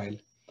of soil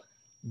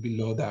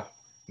below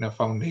the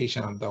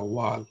foundation of the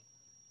wall,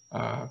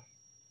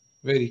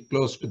 very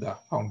close to the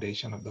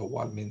foundation of the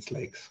wall, means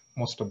like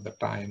most of the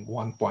time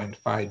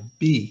 1.5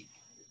 B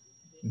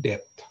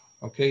depth.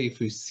 Okay, if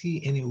we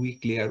see any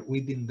weak layer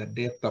within the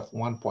depth of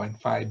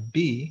 1.5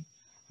 B,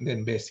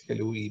 then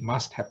basically we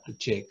must have to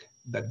check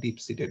the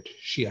deep-seated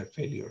shear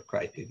failure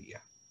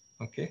criteria.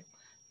 Okay,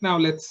 now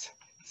let's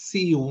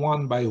see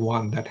one by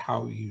one that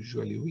how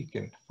usually we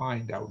can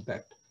find out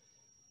that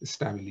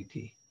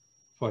stability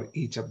for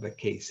each of the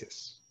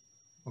cases.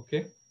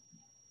 Okay.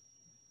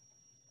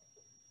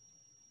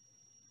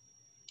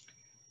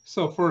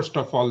 So first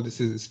of all,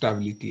 this is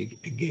stability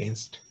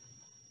against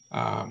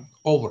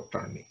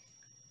overturning.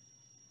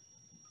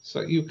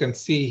 So you can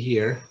see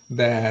here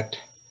that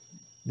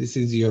this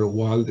is your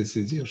wall, this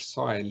is your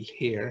soil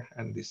here,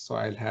 and this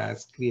soil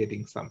has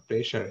creating some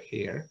pressure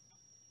here,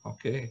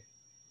 okay?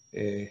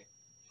 A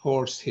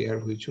force here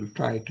which will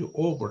try to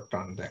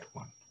overturn that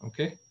one,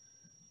 okay?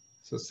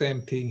 So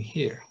same thing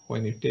here.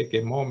 When you take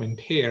a moment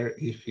here,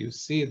 if you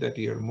see that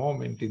your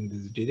moment in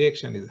this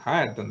direction is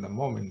higher than the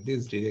moment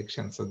this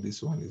direction, so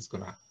this one is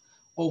gonna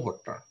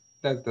overturn.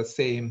 That's the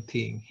same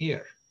thing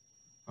here,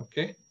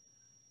 okay?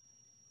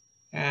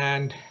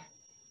 And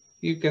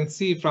you can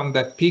see from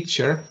that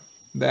picture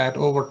that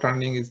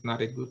overturning is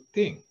not a good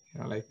thing,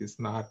 like it's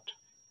not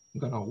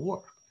gonna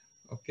work,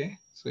 okay?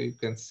 So you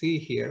can see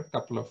here a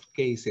couple of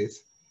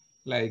cases,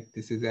 like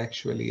this is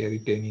actually a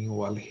retaining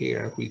wall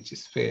here, which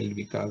is failed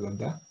because of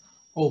the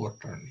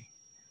overturning.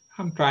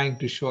 I'm trying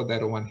to show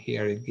that one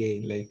here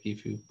again, like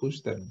if you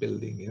push that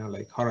building,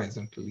 like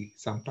horizontally,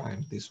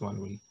 sometimes this one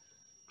will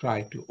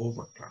try to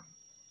overturn,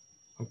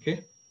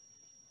 okay?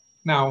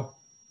 Now,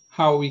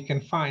 how we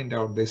can find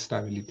out the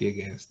stability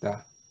against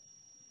the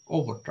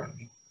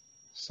overturning.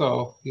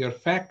 So your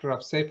factor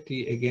of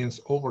safety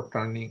against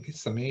overturning is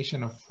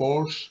summation of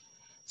force,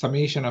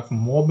 summation of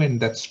moment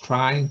that's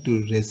trying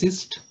to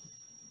resist,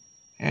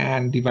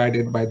 and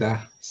divided by the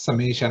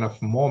summation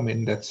of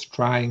moment that's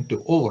trying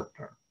to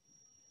overturn.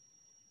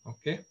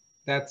 Okay,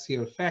 that's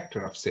your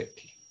factor of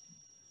safety.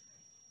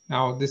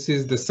 Now this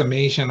is the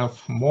summation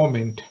of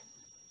moment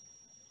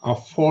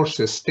of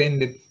forces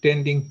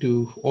tending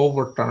to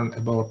overturn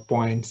about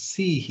point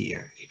C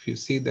here. If you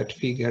see that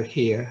figure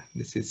here,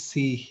 this is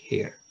C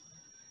here.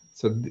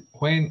 So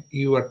when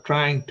you are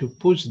trying to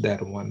push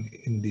that one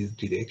in this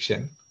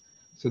direction,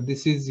 so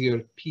this is your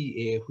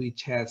PA,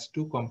 which has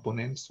two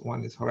components.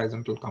 One is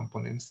horizontal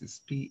components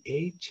is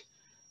PH.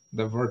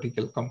 The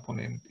vertical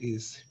component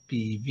is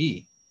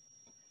PV.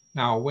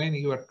 Now, when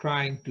you are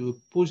trying to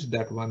push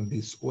that one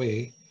this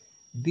way,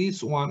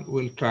 this one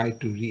will try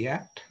to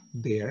react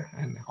there,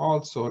 and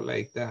also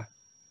like the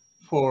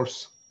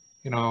force,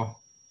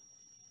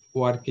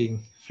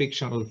 working,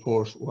 frictional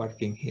force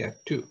working here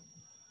too.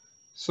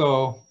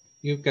 So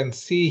you can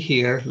see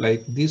here,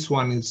 like this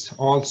one is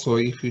also,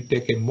 if you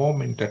take a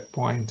moment at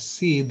point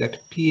C,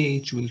 that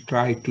pH will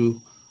try to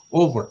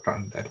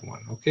overturn that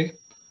one, okay?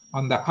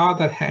 On the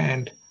other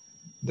hand,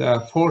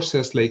 the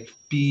forces like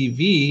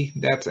PV,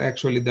 that's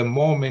actually the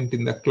moment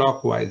in the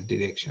clockwise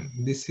direction.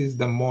 This is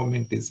the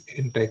moment is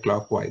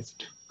anti-clockwise,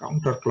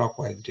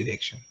 counterclockwise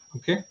direction,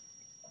 okay?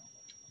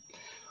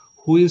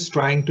 Who is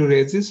trying to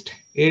resist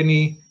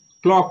any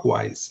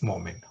clockwise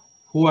moment?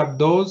 Who are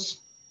those?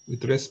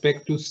 With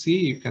respect to C,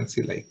 you can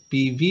see like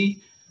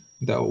PV,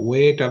 the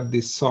weight of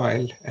this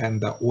soil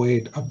and the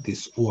weight of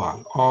this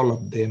wall. All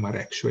of them are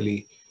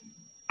actually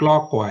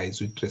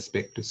clockwise with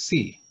respect to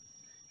C.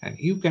 And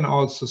you can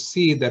also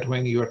see that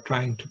when you are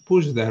trying to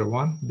push that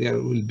one, there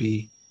will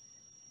be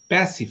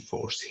passive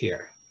force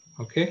here,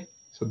 okay?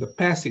 So the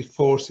passive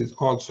force is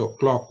also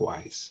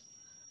clockwise.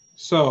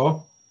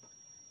 So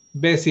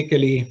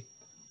basically,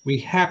 we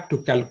have to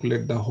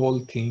calculate the whole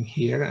thing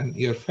here, and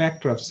your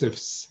factor of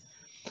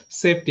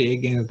safety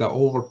against the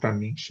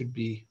overturning should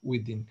be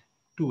within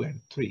 2 and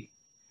 3.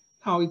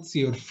 Now it's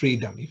your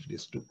freedom. If it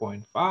is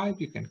 2.5,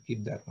 you can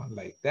keep that one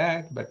like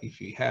that. But if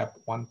you have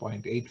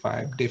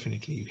 1.85,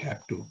 definitely you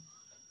have to,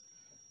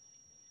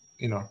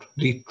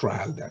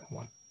 retrial that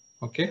one.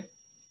 Okay.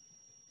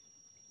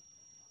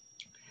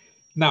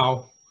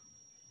 Now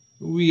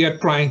we are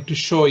trying to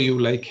show you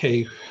like,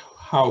 hey,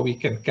 how we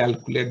can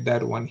calculate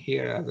that one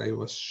here. As I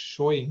was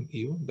showing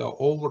you, the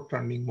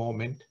overturning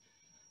moment,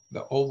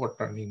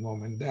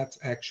 that's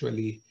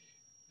actually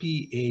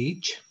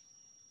pH,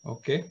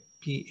 okay?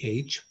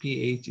 pH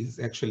is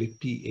actually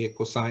PA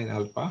cosine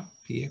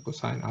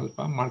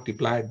alpha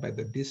multiplied by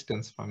the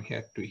distance from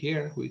here to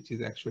here, which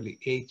is actually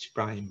H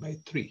prime by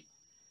 3.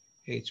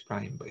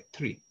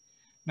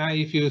 Now,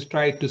 if you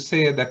try to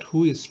say that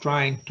who is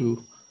trying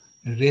to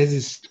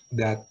resist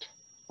that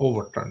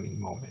overturning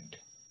moment,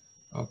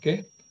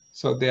 okay?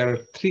 So there are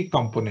 3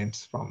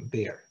 components from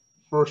there.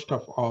 First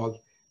of all,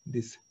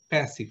 this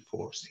passive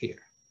force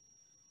here.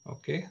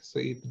 Okay, so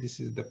if this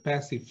is the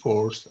passive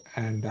force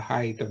and the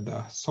height of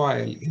the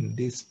soil in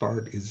this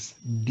part is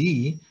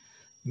D,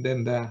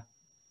 then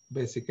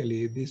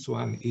basically this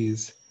one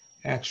is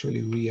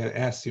actually, we are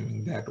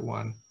assuming that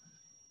one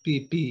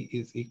PP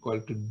is equal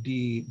to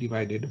D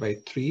divided by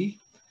 3,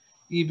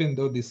 even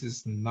though this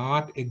is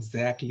not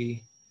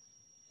exactly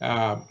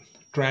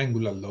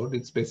triangular load,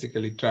 it's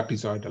basically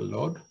trapezoidal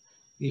load.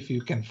 If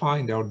you can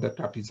find out the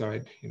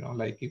trapezoid,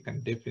 like you can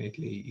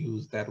definitely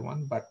use that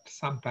one, but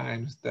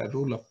sometimes the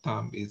rule of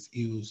thumb is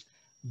use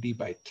D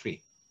by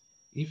 3.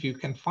 If you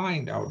can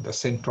find out the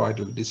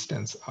centroidal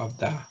distance of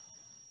the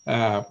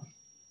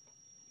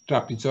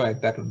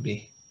trapezoid, that would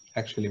be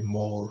actually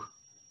more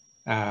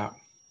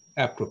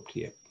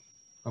appropriate,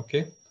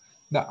 okay?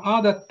 The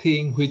other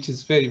thing which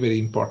is very, very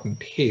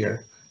important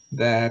here,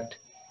 that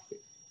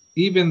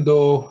even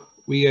though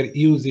we are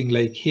using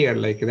like here,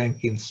 like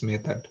Rankine's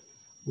method,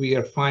 we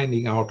are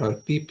finding out our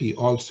PP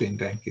also in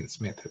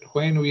Rankine's method.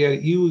 When we are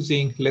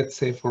using, let's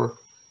say for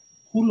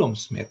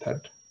Coulomb's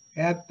method,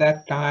 at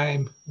that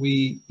time,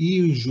 we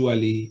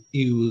usually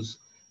use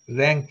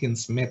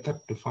Rankine's method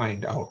to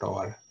find out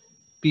our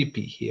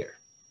PP here,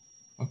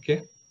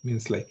 okay?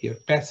 Means like your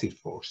passive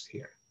force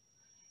here.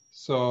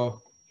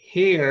 So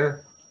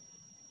here,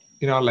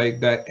 like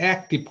the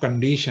active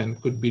condition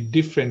could be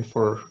different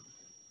for,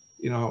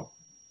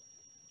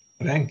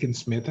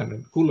 Rankine's method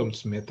and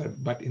Coulomb's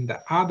method, but in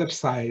the other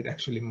side,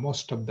 actually,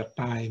 most of the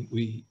time,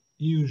 we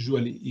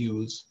usually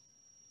use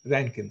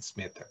Rankine's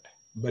method.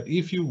 But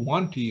if you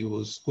want to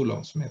use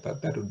Coulomb's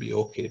method, that would be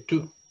okay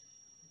too.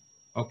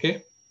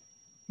 Okay.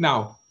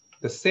 Now,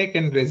 the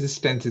second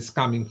resistance is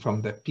coming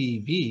from the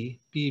PV.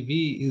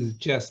 PV is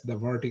just the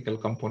vertical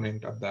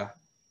component of the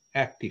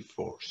active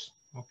force.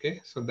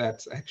 Okay, so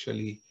that's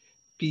actually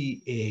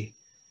PA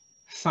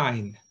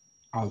sine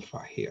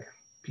alpha here.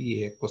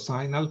 PA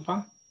cosine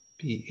alpha,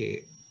 PA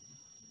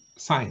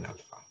sine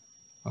alpha.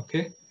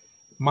 Okay,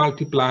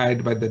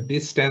 multiplied by the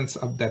distance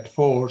of that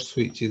force,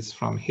 which is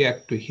from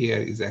here to here,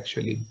 is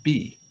actually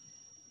B.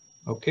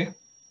 Okay.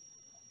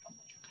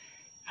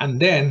 And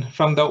then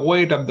from the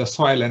weight of the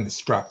soil and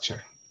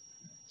structure.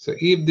 So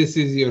if this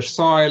is your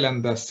soil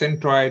and the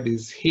centroid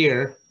is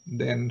here,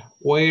 then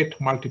weight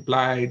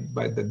multiplied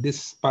by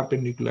this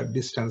perpendicular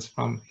distance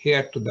from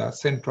here to the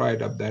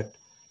centroid of that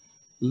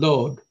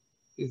load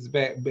is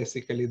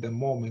basically the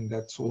moment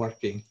that's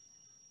working,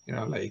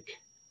 like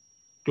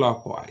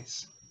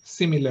clockwise.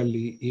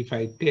 Similarly, if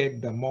I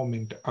take the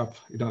moment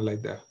of,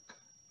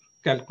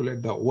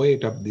 calculate the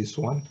weight of this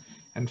one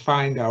and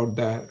find out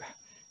the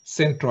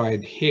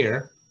centroid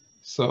here.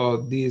 So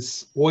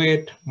this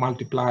weight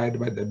multiplied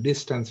by the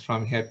distance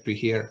from here to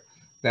here,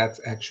 that's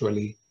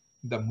actually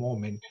the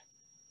moment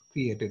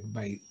created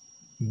by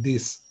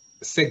this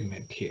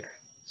segment here.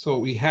 So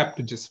we have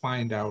to just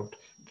find out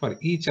for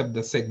each of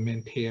the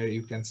segment here,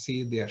 you can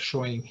see they are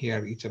showing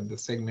here each of the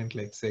segment,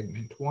 like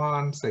segment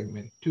 1,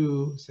 segment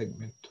 2,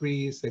 segment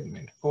 3,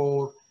 segment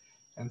 4,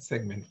 and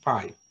segment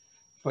 5.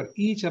 For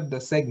each of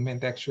the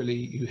segment, actually,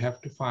 you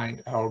have to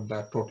find out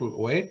the total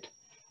weight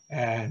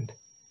and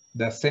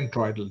the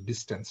centroidal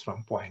distance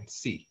from point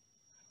C.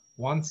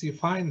 Once you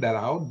find that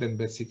out, then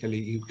basically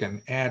you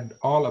can add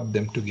all of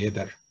them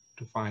together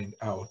to find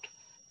out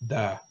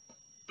the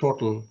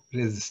total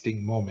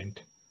resisting moment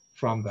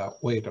from the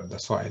weight of the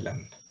soil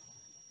and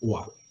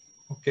wall.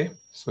 Okay,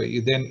 so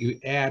you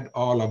add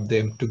all of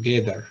them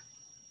together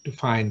to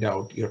find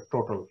out your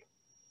total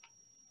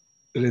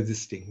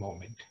resisting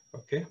moment.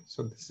 Okay,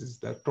 so this is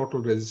the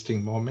total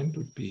resisting moment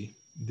would be,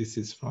 this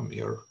is from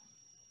your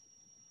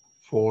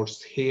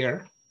force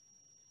here,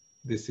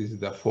 this is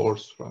the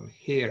force from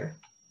here,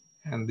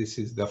 and this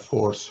is the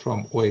force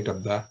from weight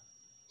of the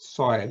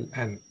soil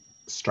and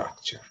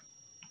structure.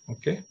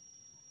 Okay,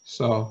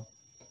 so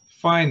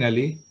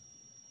finally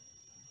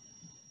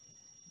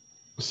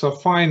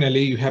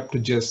you have to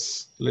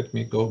just, let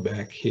me go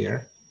back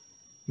here,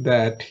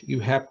 that you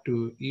have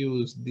to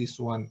use this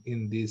one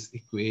in this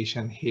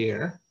equation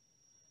here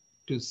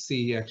to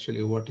see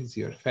actually what is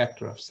your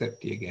factor of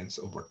safety against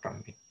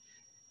overturning.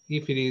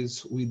 If it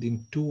is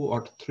within 2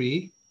 or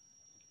 3,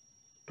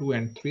 2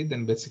 and 3,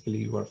 then basically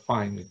you are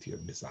fine with your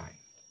design.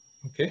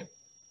 Okay.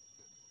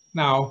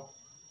 Now,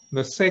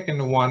 the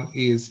second one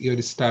is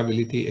your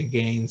stability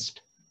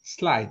against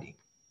sliding.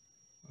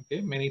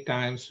 Okay, many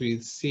times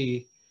we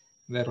see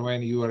that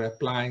when you are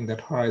applying that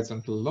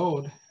horizontal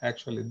load,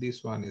 actually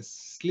this one is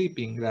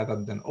slipping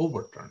rather than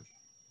overturning.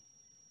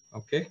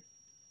 Okay,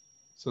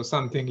 so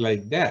something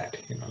like that,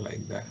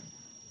 like the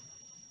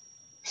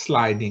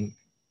sliding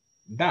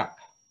duck.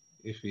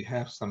 If we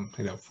have some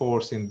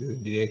force in this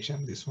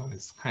direction, this one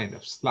is kind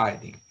of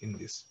sliding in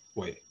this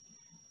way.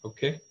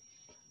 Okay,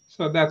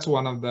 so that's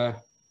one of the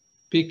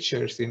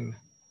pictures in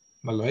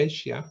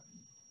Malaysia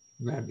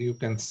that you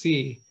can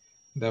see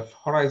the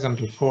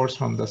horizontal force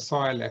from the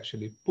soil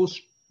actually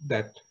pushed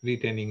that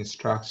retaining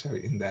structure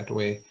in that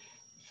way,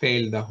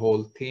 failed the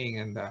whole thing,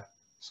 and the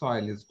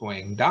soil is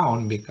going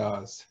down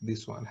because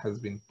this one has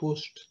been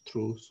pushed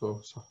through,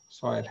 so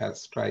soil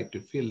has tried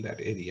to fill that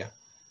area.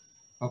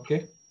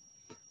 Okay,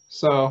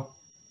 so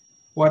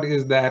what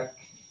is that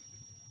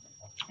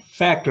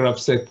factor of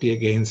safety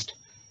against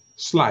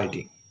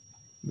sliding?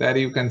 That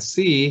you can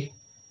see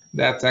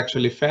that's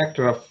actually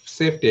factor of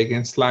safety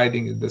against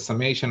sliding is the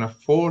summation of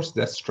force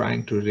that's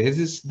trying to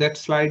resist that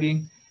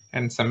sliding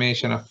and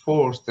summation of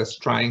force that's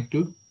trying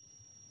to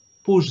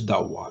push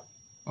the wall.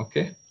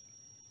 Okay,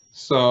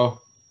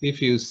 so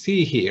if you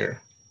see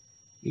here,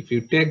 if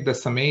you take the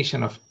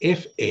summation of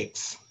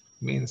Fx,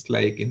 means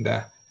like in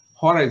the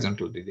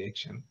horizontal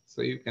direction,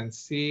 so you can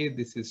see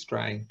this is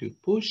trying to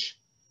push,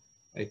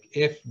 like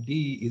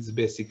Fd is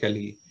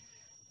basically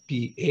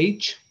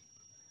pH,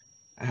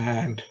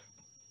 and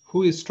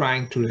who is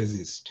trying to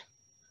resist?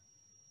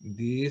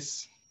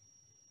 This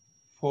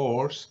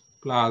force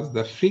plus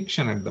the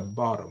friction at the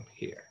bottom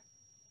here.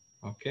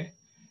 Okay,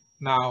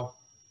 now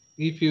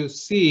if you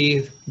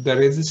see the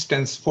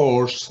resistance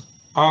force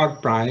R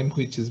prime,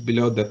 which is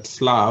below that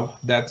slab,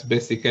 that's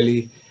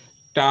basically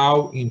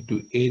tau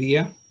into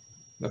area.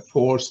 The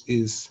force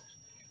is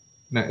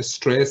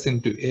stress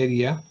into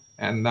area,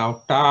 and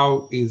now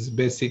tau is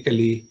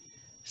basically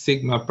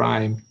sigma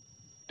prime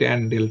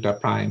tan delta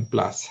prime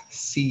plus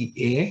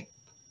Ca,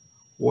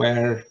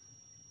 where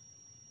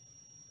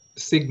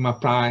sigma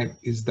prime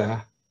is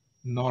the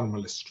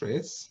normal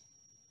stress,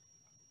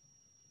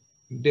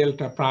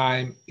 delta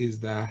prime is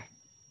the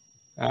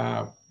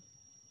uh,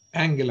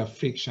 angle of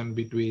friction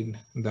between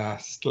the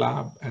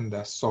slab and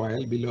the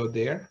soil below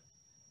there,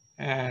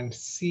 and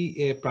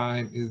Ca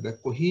prime is the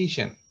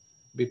cohesion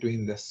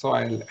between the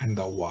soil and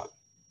the wall.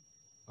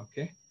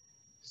 Okay,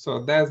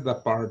 so that's the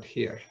part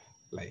here.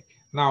 Like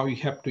now you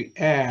have to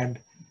add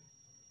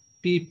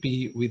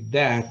PP with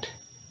that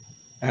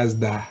as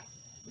the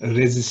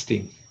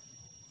resisting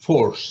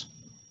force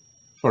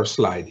for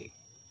sliding.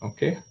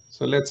 Okay,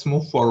 so let's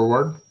move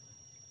forward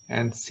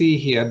and see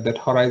here that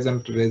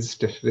horizontal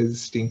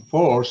resisting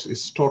force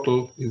is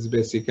total is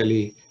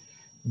basically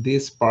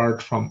this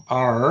part from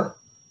R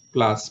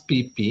plus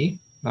PP.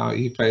 Now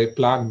if I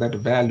plug that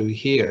value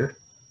here,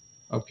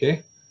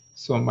 okay,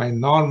 so my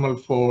normal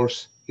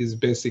force is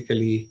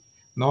basically,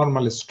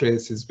 normal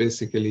stress is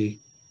basically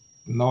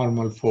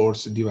normal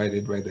force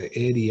divided by the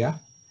area.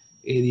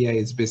 Area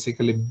is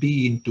basically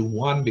B into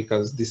 1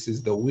 because this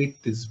is the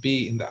width is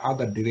B. In the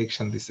other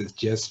direction, this is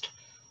just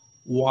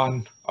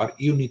 1 or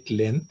unit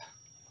length.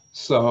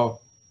 So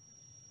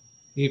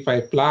if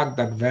I plug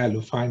that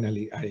value,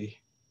 finally I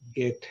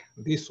get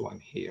this one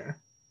here,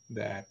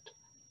 that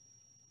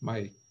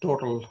my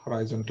total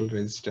horizontal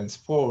resistance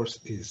force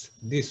is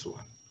this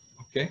one.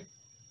 Okay,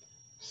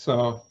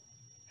 so,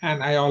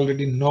 and I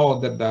already know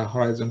that the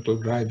horizontal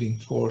driving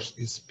force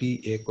is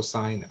PA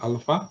cosine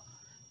alpha.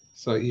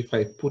 So if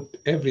I put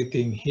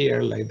everything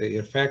here, like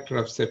the factor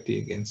of safety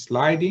against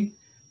sliding,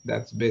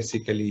 that's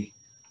basically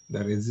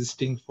the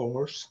resisting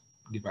force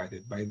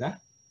divided by the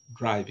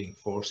driving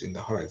force in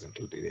the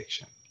horizontal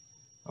direction.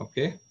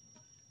 Okay,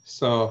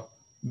 so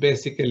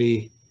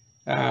basically,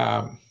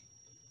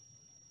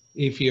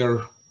 if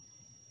you're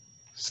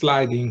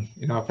sliding,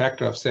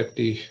 factor of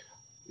safety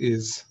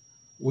is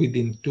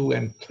within 2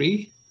 and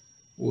 3,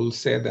 we'll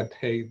say that,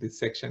 hey, this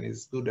section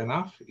is good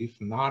enough. If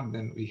not,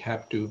 then we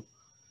have to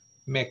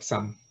make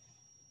some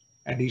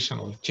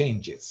additional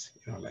changes,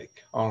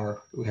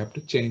 or we have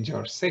to change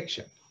our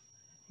section.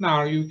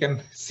 Now you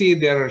can see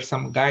there are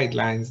some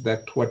guidelines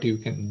that what you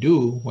can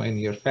do when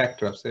your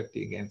factor of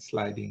safety against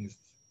sliding is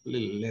a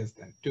little less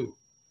than 2.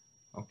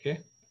 Okay,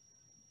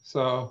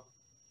 so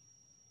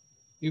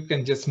you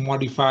can just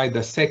modify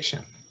the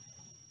section.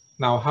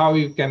 Now how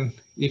you can,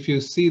 if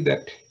you see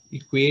that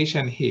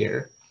equation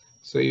here,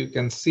 so you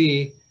can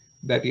see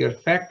that your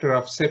factor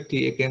of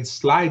safety against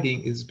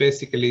sliding is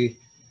basically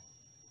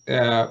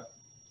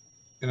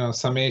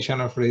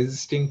summation of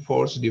resisting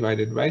force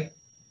divided by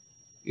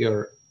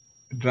your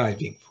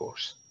driving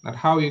force. Now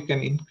how you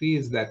can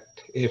increase that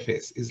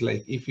Fs is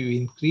like, if you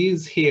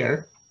increase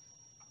here,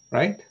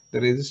 right, the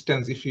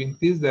resistance, if you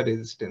increase the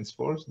resistance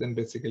force, then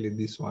basically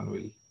this one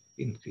will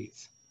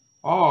increase.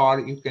 Or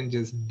you can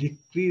just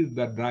decrease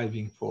the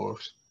driving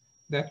force,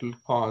 that will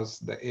cause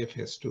the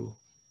Fs to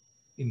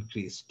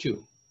increase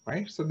too,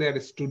 right? So there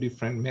is two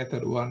different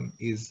methods. One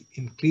is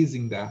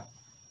increasing the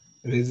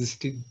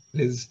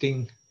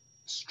resisting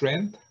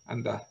strength,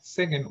 and the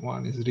second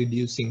one is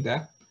reducing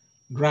the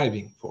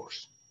driving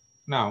force.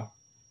 Now,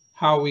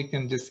 how we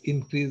can just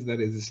increase the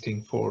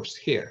resisting force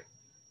here?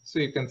 So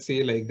you can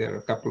see like there are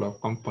a couple of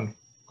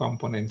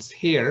components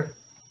here.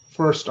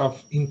 First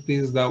off,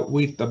 increase the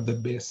width of the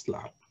base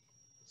slab.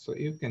 So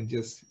you can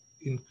just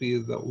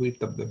increase the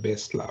width of the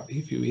base slab.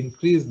 If you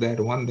increase that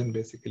one, then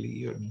basically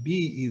your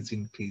B is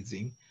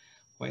increasing.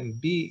 When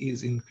B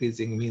is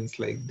increasing means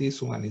like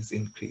this one is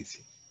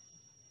increasing.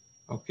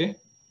 Okay,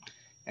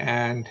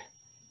 and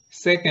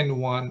second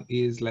one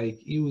is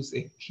like use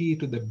a key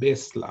to the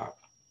base slab.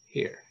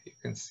 Here you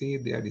can see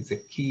there is a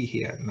key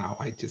here. Now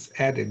I just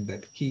added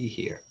that key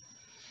here.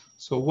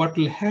 So what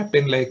will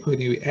happen, like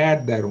when you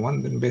add that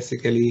one, then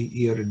basically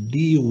your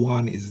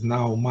D1 is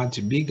now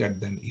much bigger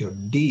than your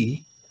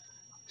D.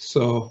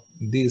 So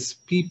this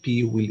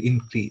PP will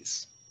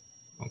increase.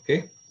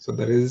 Okay, so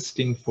the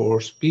resisting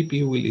force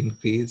PP will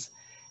increase.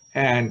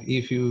 And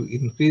if you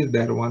increase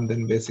that one,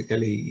 then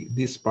basically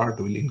this part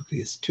will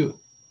increase too.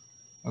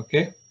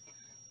 Okay,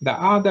 the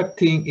other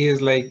thing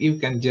is like you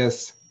can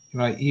just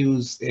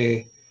use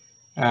a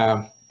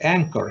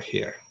anchor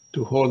here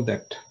to hold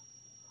that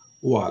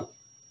wall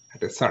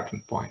at a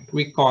certain point.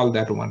 We call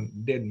that one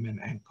dead man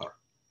anchor.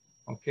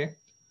 Okay,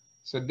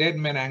 so dead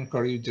man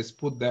anchor, you just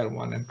put that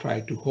one and try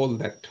to hold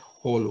that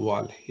whole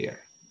wall here.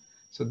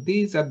 So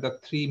these are the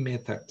three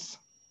methods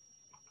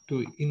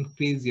to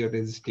increase your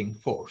resisting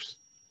force.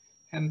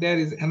 And there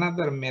is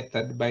another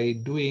method by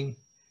doing,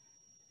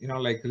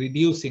 like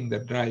reducing the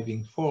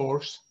driving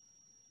force,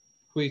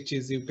 which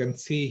is, you can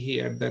see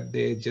here that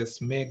they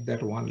just make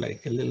that one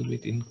like a little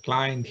bit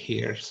inclined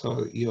here.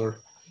 So your,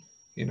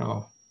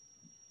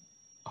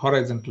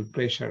 horizontal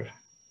pressure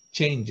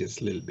changes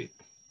a little bit.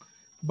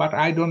 But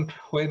I don't,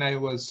 when I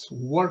was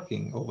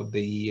working over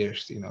the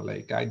years,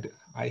 like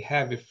I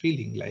have a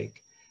feeling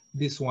like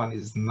this one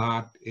is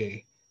not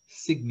a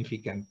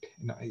significant,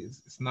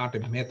 it's not a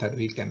method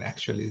we can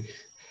actually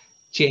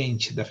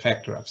change the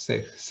factor of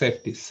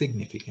safety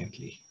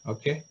significantly,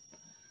 okay?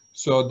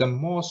 So the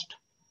most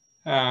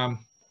um,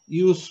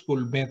 useful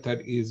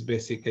method is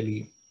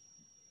basically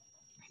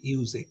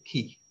use a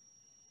key,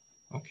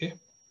 okay,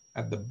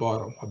 at the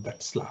bottom of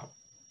that slab.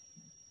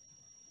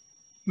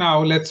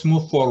 Now let's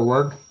move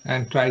forward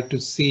and try to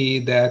see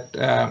that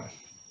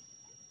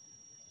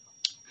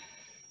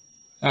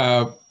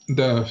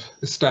the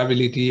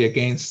stability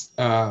against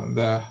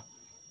the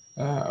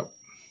uh,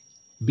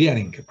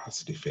 bearing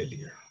capacity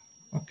failure.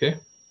 Okay,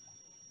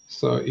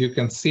 so you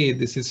can see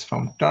this is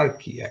from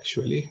Turkey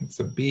actually. It's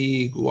a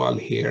big wall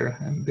here,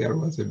 and there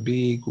was a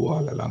big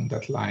wall along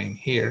that line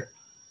here.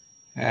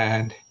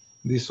 And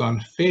this one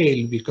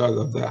failed because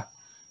of the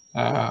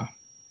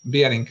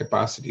bearing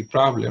capacity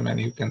problem. And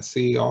you can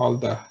see all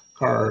the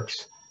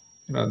curves,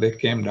 they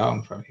came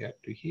down from here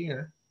to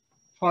here.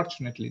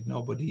 Fortunately,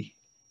 nobody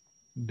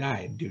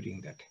died during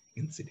that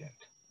incident,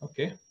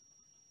 okay?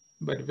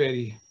 But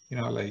very,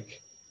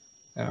 like,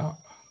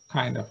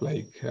 kind of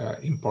like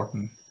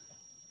important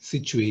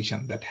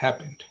situation that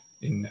happened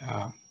in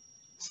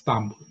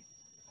Istanbul,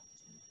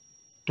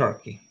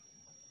 Turkey.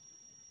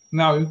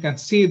 Now you can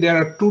see there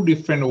are two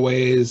different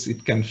ways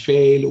it can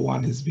fail.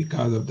 One is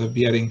because of the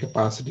bearing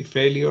capacity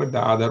failure. The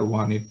other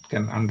one, it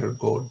can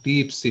undergo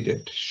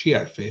deep-seated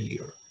shear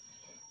failure.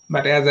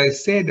 But as I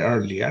said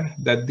earlier,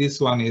 that this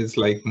one is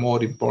like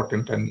more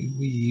important, and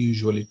we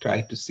usually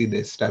try to see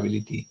the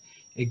stability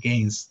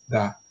against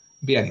the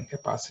bearing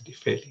capacity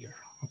failure,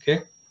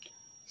 okay?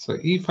 So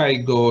if I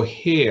go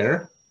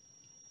here,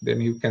 then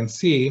you can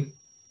see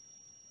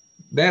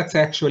that's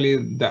actually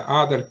the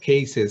other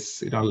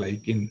cases,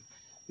 like in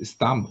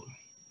Istanbul,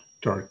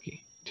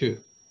 Turkey too,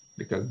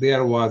 because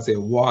there was a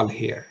wall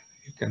here.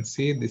 You can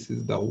see this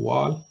is the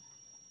wall,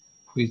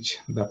 which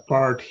the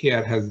part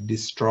here has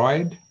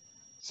destroyed.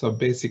 So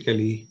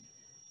basically,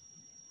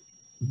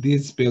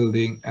 this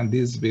building and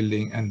this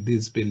building and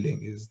this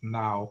building is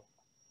now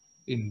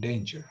in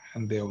danger,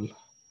 and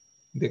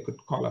they could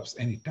collapse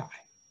anytime.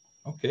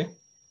 Okay,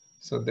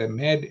 so they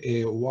made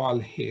a wall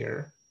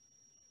here,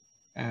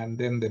 and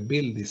then they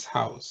built this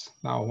house.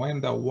 Now, when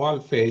the wall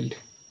failed,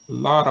 a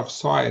lot of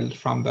soil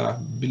from the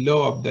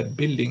below of that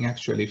building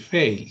actually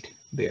failed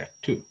there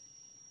too.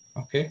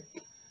 Okay,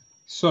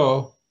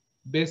 so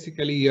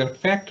basically your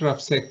factor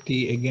of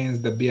safety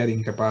against the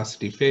bearing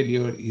capacity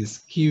failure is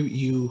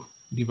QU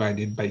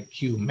divided by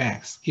Q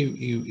max.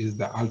 QU is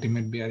the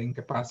ultimate bearing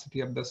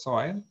capacity of the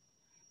soil,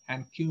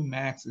 and Q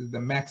max is the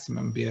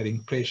maximum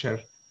bearing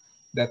pressure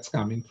that's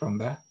coming from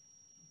the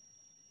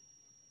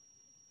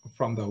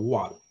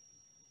wall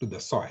to the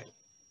soil.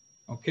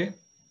 Okay,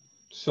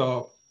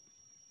 so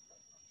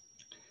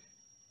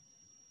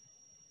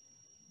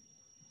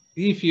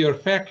if your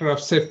factor of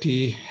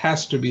safety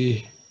has to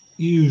be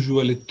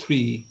usually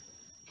 3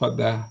 for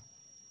the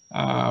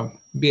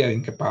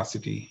bearing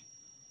capacity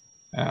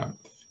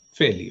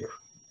failure,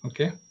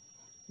 okay?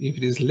 If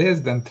it is less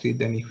than 3,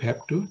 then you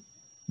have to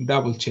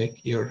double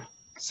check your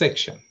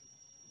section.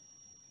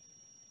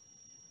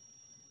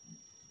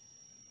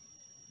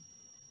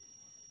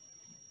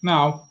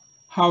 Now,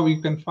 how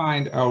you can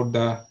find out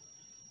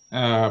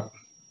the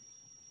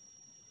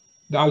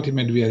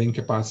ultimate bearing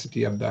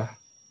capacity of the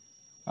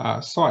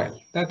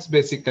soil? That's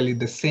basically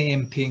the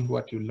same thing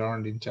what you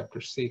learned in chapter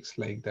 6,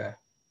 like the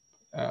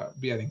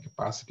bearing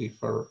capacity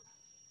for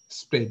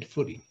spread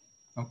footing,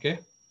 okay?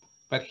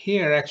 But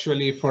here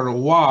actually for a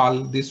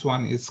wall, this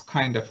one is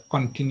kind of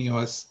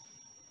continuous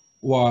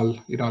wall,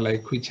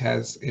 like which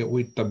has a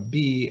width of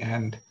B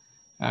and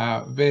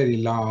very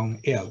long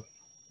L,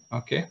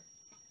 okay?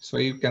 So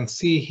you can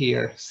see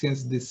here,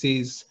 since this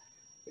is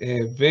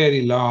a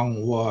very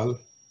long wall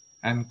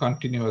and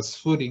continuous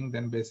footing,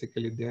 then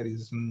basically there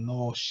is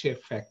no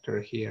shape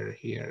factor here,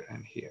 here,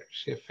 and here.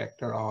 Shape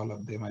factor, all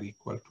of them are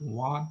equal to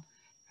 1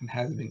 and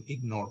has been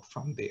ignored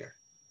from there,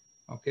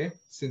 okay?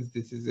 Since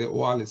this is a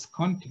wall is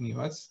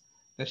continuous,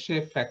 the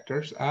shape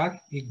factors are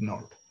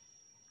ignored.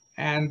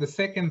 And the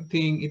second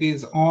thing, it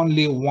is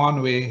only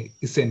one-way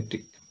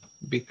eccentric,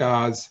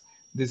 because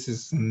this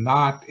is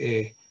not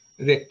a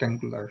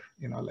rectangular,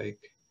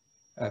 like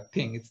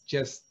thing. It's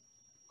just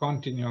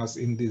continuous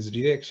in this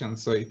direction,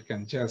 so it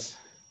can just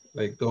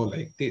like go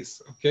like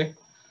this, okay?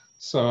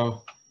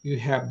 So you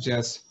have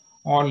just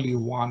only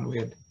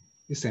one-way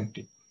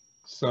eccentric.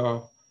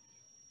 So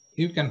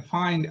you can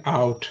find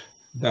out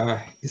the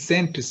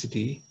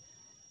eccentricity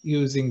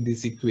using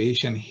this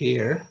equation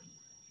here.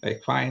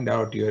 Like find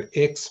out your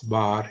x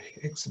bar.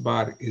 X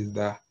bar is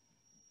the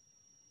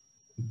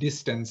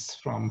distance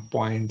from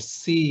point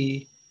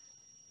C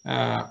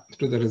to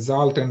the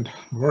resultant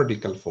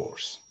vertical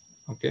force,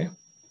 okay?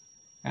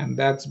 And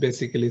that's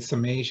basically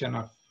summation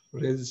of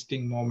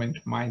resisting moment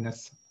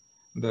minus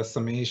the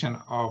summation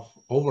of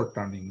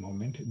overturning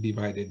moment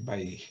divided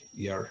by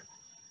your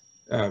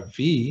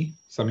V,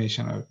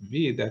 summation of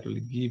V, that will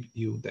give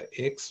you the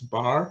X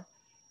bar.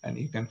 and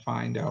you can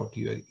find out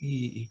your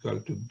E equal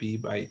to B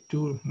by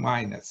 2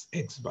 minus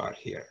X bar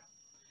here.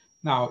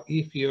 Now,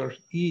 if your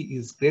E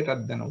is greater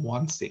than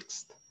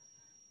 1/6,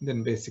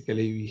 then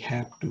basically we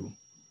have to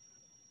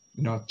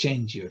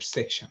change your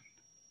section,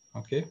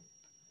 okay?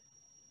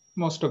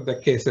 Most of the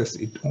cases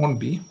it won't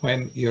be.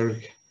 When your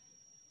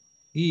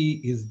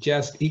E is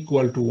just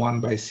equal to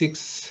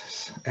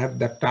 1/6, at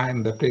that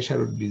time the pressure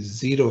would be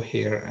 0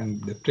 here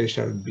and the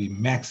pressure would be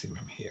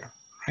maximum here,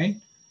 right?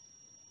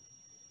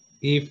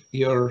 If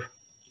your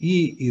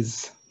E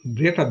is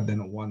greater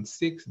than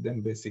 1/6,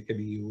 then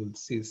basically you will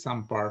see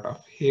some part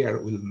of here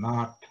will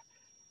not,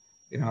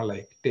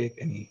 like take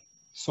any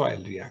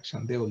soil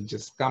reaction. They will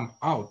just come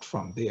out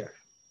from there,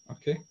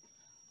 okay?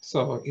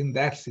 So in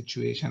that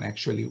situation,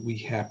 actually, we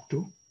have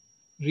to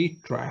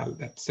retrial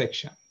that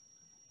section,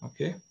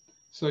 okay?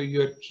 So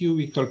your Q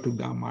equal to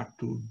gamma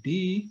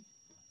 2D,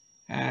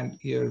 and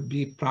your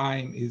B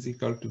prime is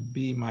equal to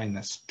B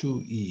minus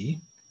 2E.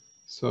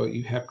 So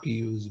you have to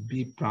use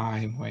B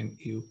prime when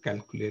you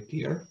calculate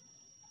your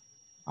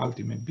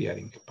ultimate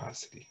bearing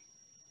capacity.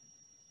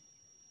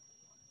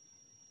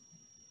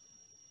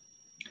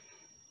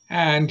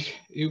 And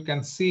you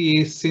can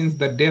see, since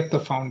the depth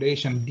of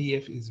foundation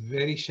DF is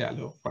very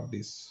shallow for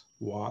this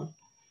wall,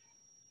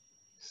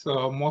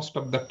 so most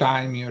of the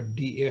time your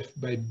DF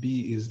by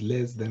B is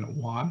less than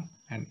 1.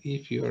 And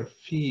if your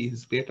phi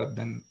is greater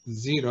than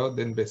 0,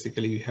 then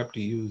basically you have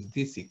to use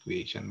this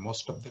equation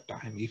most of the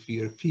time. If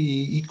your phi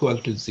equal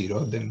to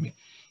 0, then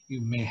you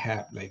may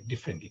have like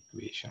different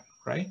equation,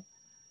 right?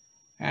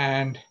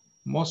 And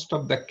most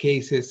of the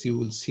cases you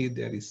will see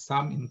there is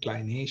some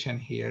inclination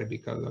here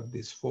because of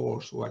this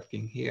force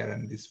working here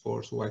and this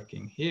force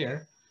working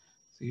here.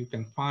 So you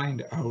can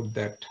find out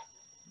that,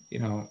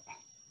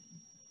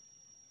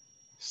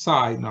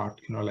 psi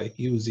naught, like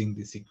using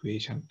this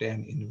equation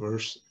tan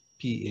inverse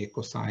PA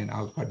cosine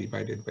alpha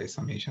divided by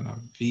summation of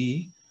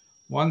V.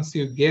 Once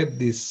you get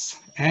this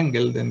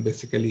angle, then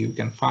basically you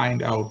can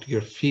find out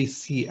your phi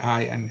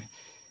CI and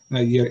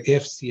your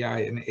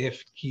FCI and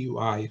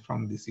FQI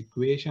from this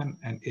equation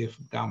and F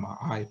gamma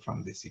I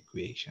from this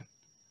equation.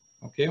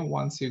 Okay,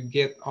 once you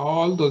get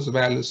all those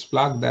values,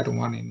 plug that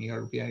one in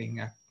your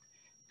bearing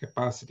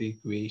capacity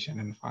equation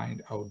and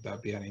find out the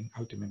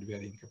ultimate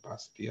bearing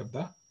capacity of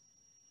the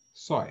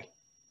soil.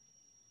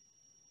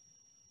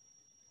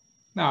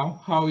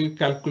 Now, how you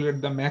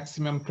calculate the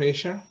maximum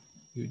pressure?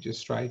 You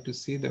just try to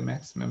see the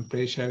maximum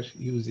pressure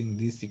using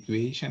this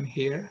equation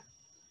here.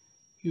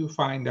 You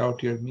find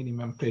out your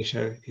minimum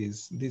pressure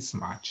is this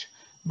much,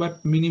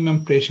 but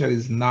minimum pressure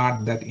is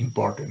not that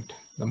important.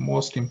 The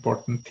most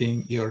important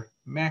thing, your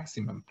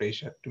maximum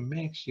pressure, to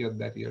make sure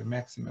that your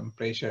maximum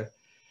pressure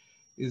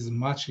is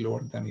much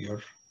lower than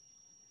your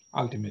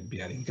ultimate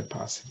bearing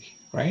capacity,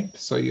 right?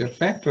 So your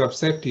factor of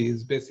safety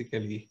is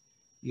basically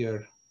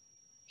your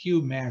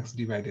Q max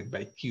divided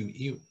by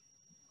QU,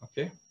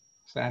 okay?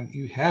 So, and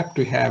you have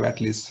to have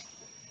at least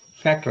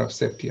factor of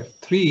safety of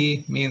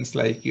 3, means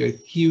like your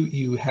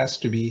QU has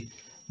to be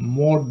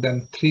more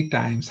than 3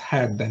 times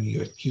higher than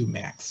your Q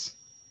max,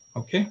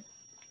 okay?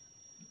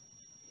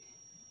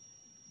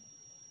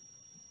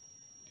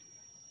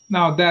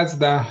 Now that's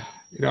the,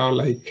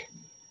 like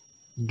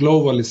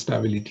global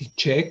stability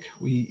check.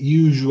 We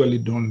usually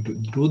don't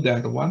do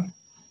that one.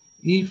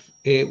 If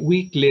a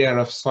weak layer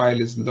of soil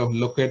is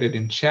located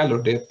in shallow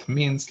depth,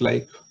 means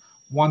like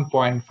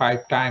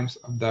 1.5 times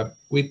of the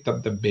width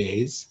of the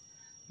base,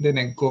 then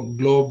a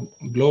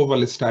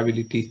global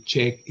stability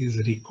check is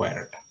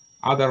required.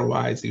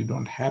 Otherwise, you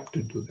don't have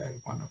to do that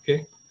one,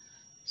 okay?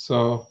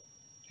 So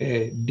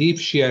a deep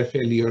shear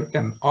failure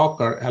can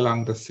occur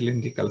along the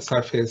cylindrical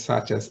surface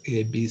such as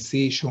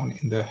ABC shown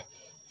in the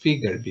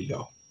figure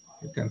below.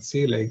 You can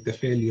see like the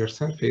failure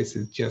surface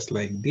is just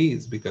like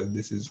this because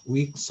this is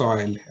weak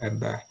soil and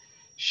the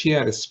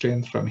shear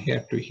strength from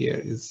here to here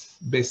is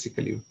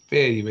basically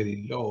very,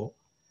 very low,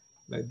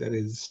 like the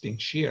resisting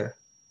shear.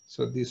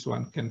 So this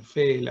one can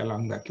fail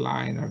along that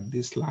line or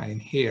this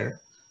line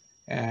here,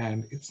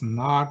 and it's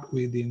not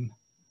within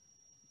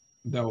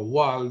the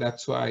wall.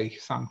 That's why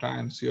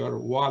sometimes your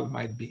wall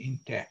might be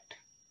intact,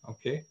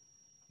 okay,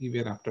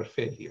 even after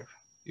failure.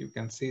 You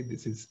can see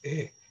this is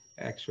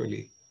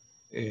actually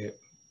a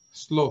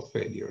slow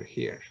failure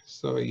here.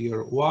 So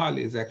your wall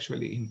is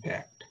actually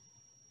intact,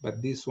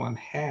 but this one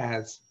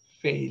has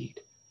failed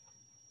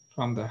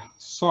from the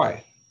soil,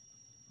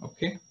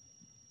 okay?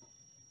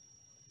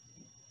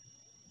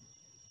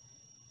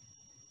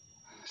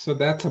 So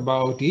that's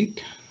about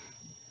it.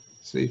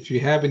 So if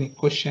you have any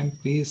question,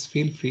 please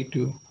feel free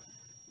to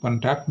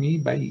contact me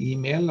by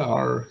email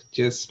or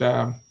just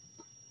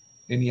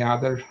any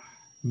other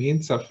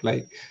means of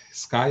like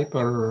Skype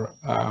or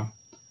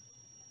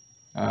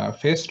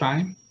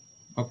FaceTime,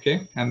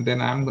 okay? And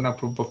then I'm gonna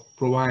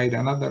provide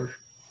another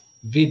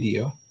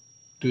video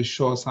to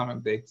show some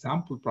of the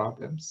example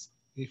problems.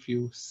 If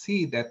you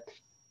see that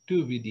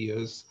 2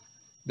 videos,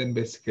 then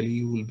basically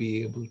you will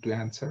be able to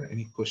answer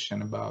any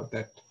question about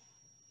that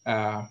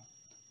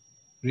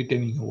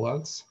retaining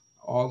walls.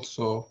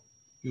 Also,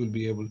 you'll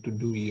be able to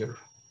do your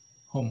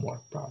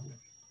homework problem.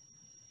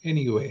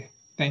 Anyway,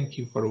 thank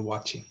you for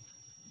watching.